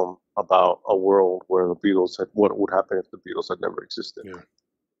film about a world where the Beatles had, what would happen if the Beatles had never existed.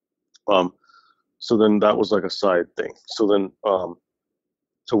 Yeah. So then that was like a side thing. So then,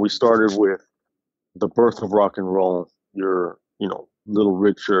 so we started with the birth of rock and roll. Your, Little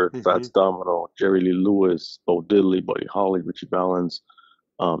Richard, Mm-hmm. Fats Domino, Jerry Lee Lewis, Bo Diddley, Buddy Holly, Richie Valens,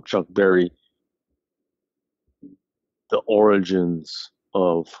 Chuck Berry. The origins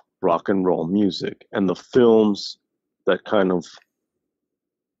of rock and roll music and the films that kind of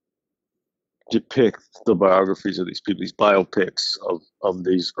depict the biographies of these people, these biopics of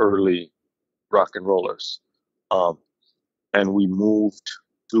these early rock and rollers. And we moved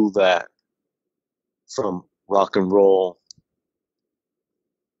through that from rock and roll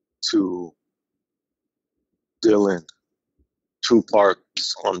to Dylan, 2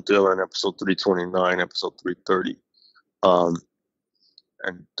 parts on Dylan, episode 329, episode 330,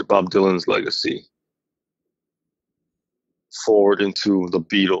 and to Bob Dylan's legacy, forward into the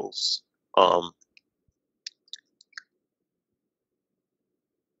Beatles.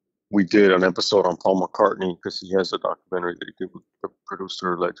 We did an episode on Paul McCartney because he has a documentary that he did with the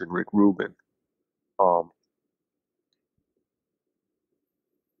producer legend Rick Rubin.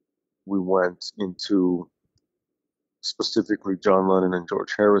 We went into specifically John Lennon and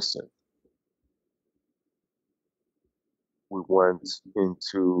George Harrison. We went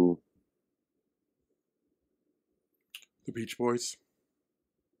into The Beach Boys.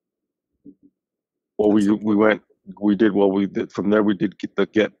 well, we did from there. We did get the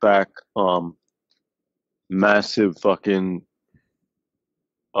Get Back, massive fucking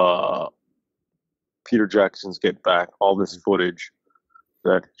Peter Jackson's Get Back, all this footage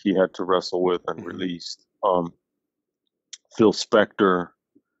that he had to wrestle with and released. Phil Spector,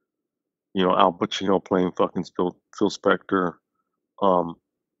 Al Pacino playing fucking Phil Spector,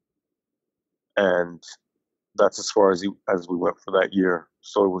 and that's as far as we went for that year.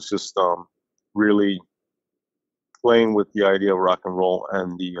 So it was just really playing with the idea of rock and roll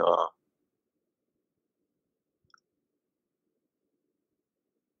and the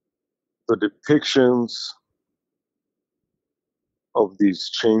depictions of these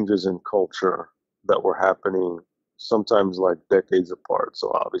changes in culture that were happening sometimes like decades apart. So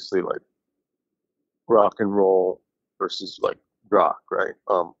obviously like rock and roll versus like rock, right?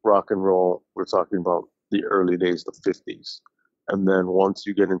 Rock and roll, we're talking about the early days, the 50s. And then once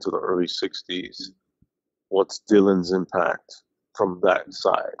you get into the early 60s, what's Dylan's impact from that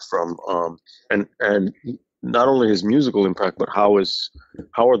side? From and not only his musical impact, but how are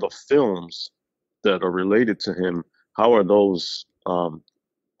the films that are related to him? How are those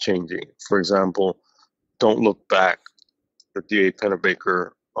changing? For example, Don't Look Back, the D.A. Pennebaker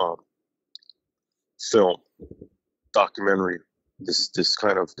film documentary. This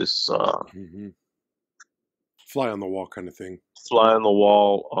kind of fly on the wall kind of thing. Fly on the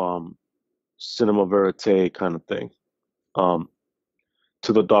wall, cinema verite kind of thing.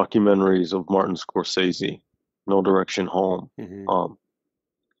 To the documentaries of Martin Scorsese, No Direction Home.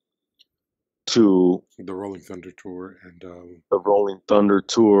 To the Rolling Thunder tour and the Rolling Thunder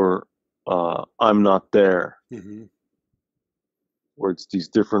tour, I'm Not There, where it's these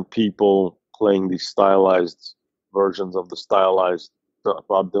different people playing these stylized versions of the stylized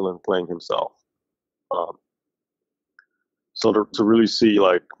Bob Dylan playing himself. So to really see,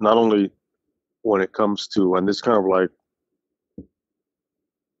 like, not only when it comes to, and this kind of like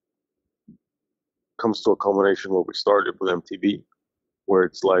comes to a culmination where we started with MTV, where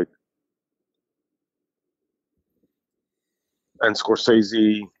it's like, and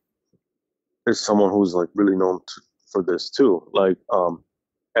Scorsese is someone who's like really known for this too. Like,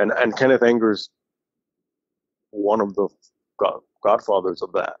 and Kenneth Anger's one of the godfathers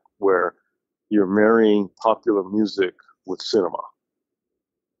of that, where you're marrying popular music with cinema.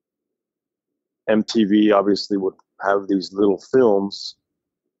 MTV obviously would have these little films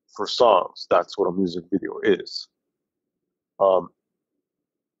for songs. That's what a music video is. Um,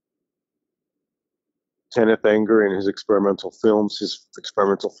 Kenneth Anger and his experimental films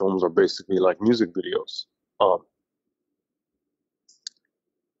are basically like music videos.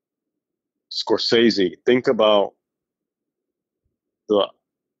 Scorsese, think about the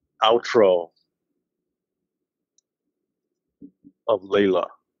outro of Layla,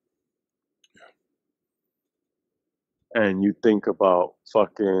 and you think about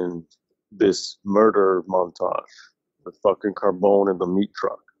fucking this murder montage with fucking Carbone in the meat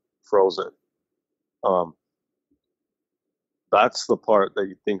truck, frozen. Um, that's the part that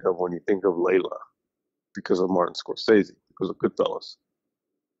you think of when you think of Layla, because of Martin Scorsese, because of Goodfellas.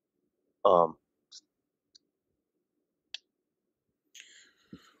 Um,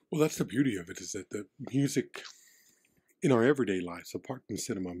 Well, that's the beauty of it, is that the music in our everyday lives, apart from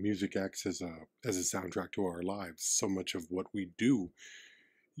cinema, music acts as a soundtrack to our lives. So much of what we do,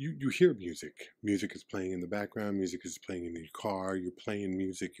 you hear music. Music is playing in the background. Music is playing in your car. You're playing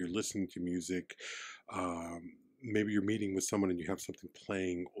music. You're listening to music. Maybe you're meeting with someone and you have something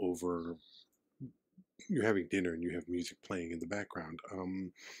playing over. You're having dinner and you have music playing in the background.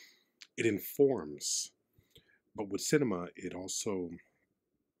 It informs, but with cinema, it also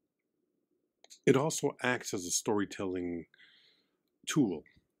acts as a storytelling tool.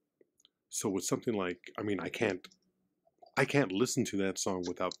 So with something like, I mean, I can't listen to that song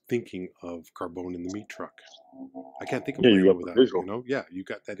without thinking of Carbone in the meat truck. I can't think of yeah, you Layla got the without it. visual. Yeah, you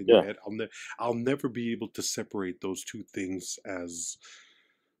got that in your Yeah, head. I'll never be able to separate those two things as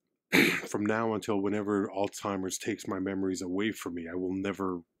from now until whenever Alzheimer's takes my memories away from me. I will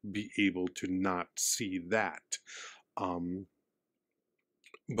never be able to not see that. Um,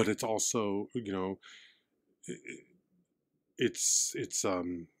 but it's also, it's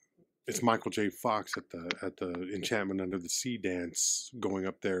it's Michael J. Fox at the Enchantment Under the Sea dance, going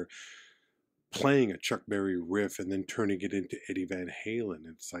up there playing a Chuck Berry riff and then turning it into Eddie Van Halen.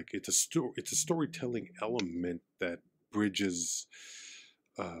 It's like it's a storytelling element that bridges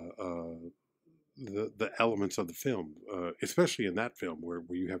the elements of the film, especially in that film where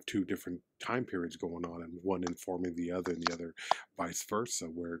you have two different time periods going on and one informing the other and the other vice versa,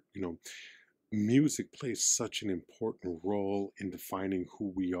 where music plays such an important role in defining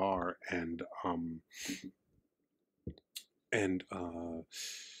who we are and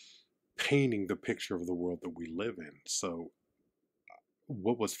painting the picture of the world that we live in. So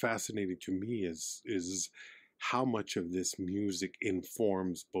what was fascinating to me is how much of this music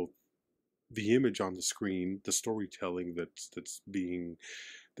informs both the image on the screen, the storytelling that's being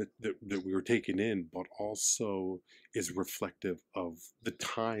that we were taking in, but also is reflective of the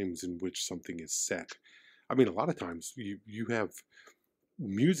times in which something is set. I mean, a lot of times you have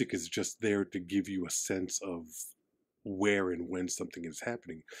music is just there to give you a sense of where and when something is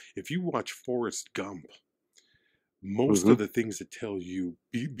happening. If you watch Forrest Gump, most hmm of the things that tell you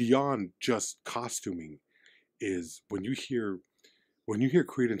beyond just costuming is when you hear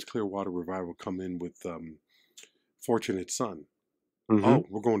Creedence Clearwater Revival come in with Fortunate Son. hmm Oh,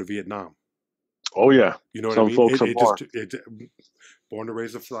 we're going to Vietnam. Oh yeah, You know what I some mean? folks are born. It born to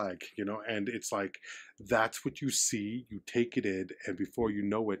raise a flag, and it's like that's what you see. You take it in, and before you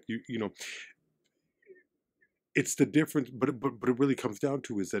know it, it's the difference. But it really comes down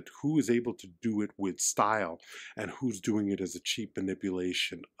to is that who is able to do it with style, and who's doing it as a cheap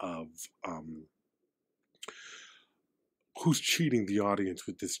manipulation of who's cheating the audience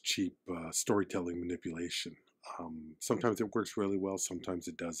with this cheap storytelling manipulation. Sometimes it works really well, sometimes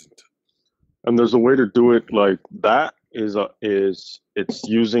it doesn't. And there's a way to do it like that is it's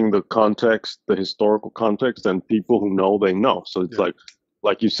using the context, the historical context, and people who know they know. So it's Yeah,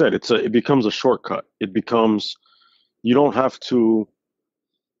 like you said, it becomes a shortcut. It becomes you don't have to.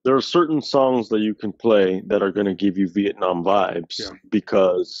 There are certain songs that you can play that are going to give you Vietnam vibes yeah,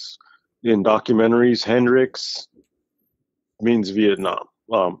 because in documentaries, Hendrix means Vietnam.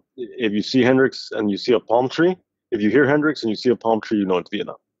 If you see Hendrix and you see a palm tree, if you hear Hendrix and you see a palm tree, you know it's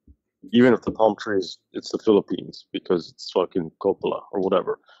Vietnam. Even if the palm tree is it's the Philippines because it's fucking Coppola or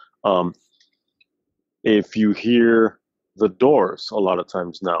whatever. Um, if you hear the Doors, a lot of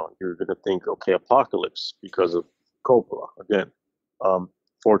times now you're gonna think, okay, Apocalypse because of Coppola again. Um,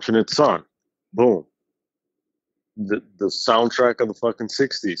 Fortunate Son, boom, the soundtrack of the fucking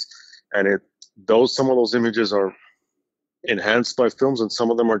 '60s, and some of those images are enhanced by films, and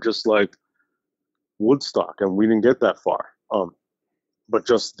some of them are just like Woodstock, and we didn't get that far. But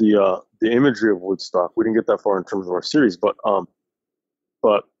just the imagery of Woodstock, we didn't get that far in terms of our series, but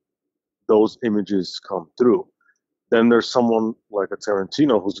those images come through. Then there's someone like a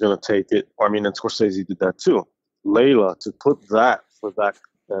Tarantino who's going to take it. I mean, and Scorsese did that too. Layla, to put that for that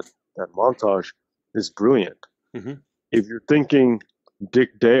that montage is brilliant. Mm-hmm. If you're thinking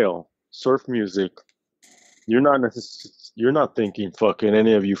Dick Dale surf music, you're not thinking fucking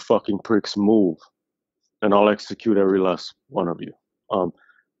any of you fucking pricks move, and I'll execute every last one of you.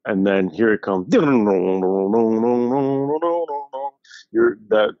 And then here it comes. You're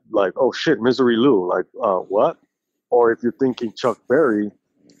that like, oh shit, Misery Lou, like what? Or if you're thinking Chuck Berry,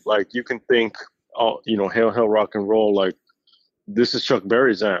 like you can think, oh, Hail Hail Rock and Roll, like this is Chuck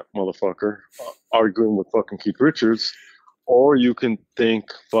Berry's aunt, motherfucker, arguing with fucking Keith Richards. Or you can think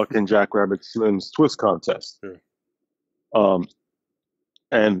fucking Jackrabbit Slim's Twist Contest. Yeah.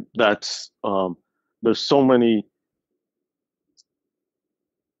 And that's there's so many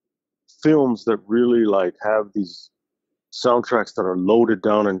films that really like have these soundtracks that are loaded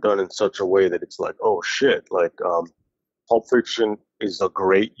down and done in such a way that it's like, oh shit, like Pulp Fiction is a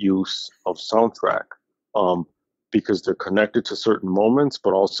great use of soundtrack because they're connected to certain moments,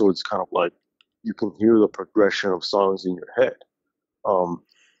 but also it's kind of like you can hear the progression of songs in your head.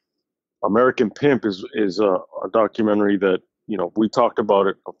 American Pimp is a documentary that, we talked about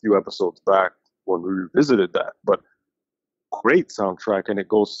it a few episodes back when we revisited that, but great soundtrack, and it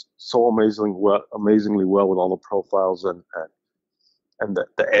goes so amazingly well with all the profiles and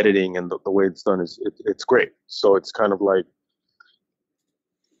the editing and the way it's done it's great. So it's kind of like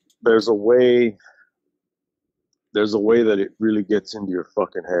there's a way that it really gets into your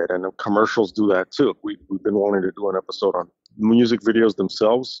fucking head, and the commercials do that too. We've been wanting to do an episode on music videos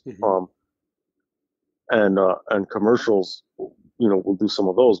themselves, Mm-hmm. and commercials. We'll do some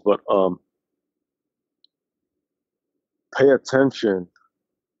of those, but pay attention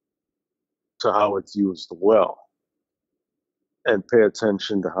to how it's used well, and pay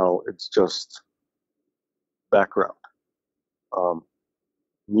attention to how it's just background.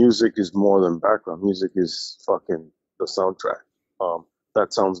 Music is more than background. Music is fucking the soundtrack.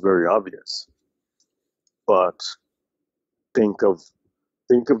 That sounds very obvious, but think of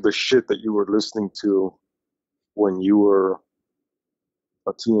the shit that you were listening to when you were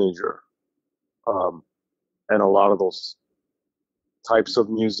a teenager, and a lot of those types of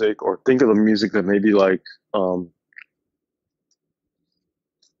music, or think of the music that maybe like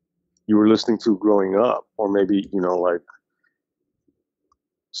you were listening to growing up, or maybe like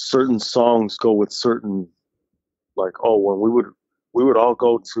certain songs go with certain, like, oh, when we would all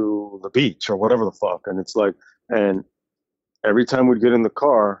go to the beach or whatever the fuck, and it's like, and every time we'd get in the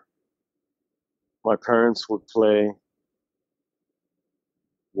car, my parents would play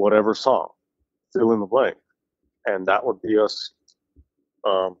whatever song, fill in the blank, and that would be us.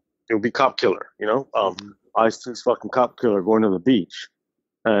 It would be Cop Killer, Mm-hmm. Ice-T's fucking Cop Killer going to the beach,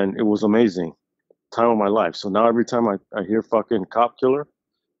 and it was amazing time of my life. So now every time I hear fucking Cop Killer,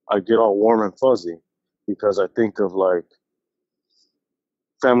 I get all warm and fuzzy because I think of like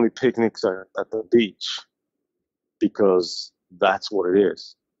family picnics at the beach, because that's what it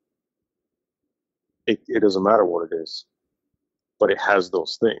is. It doesn't matter what it is, but it has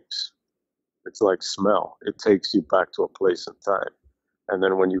those things. It's like smell. It takes you back to a place and time. And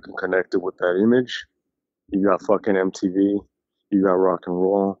then when you can connect it with that image, you got fucking MTV, you got rock and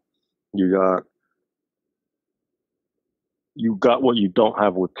roll, you got what you don't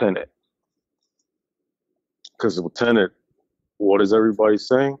have with Tenet. Because with Tenet, what is everybody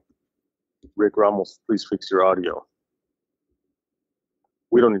saying? RickRamos, please fix your audio.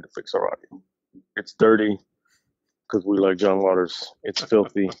 We don't need to fix our audio. It's dirty because we like John Waters. It's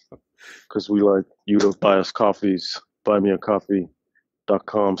filthy because we like you to buy us coffees.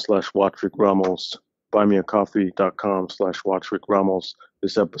 Buymeacoffee.com/WatchRickRamos. Buymeacoffee.com/WatchRickRamos.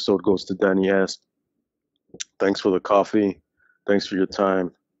 This episode goes to Danny S. Thanks for the coffee. Thanks for your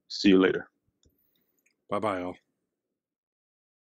time. See you later. Bye-bye, all.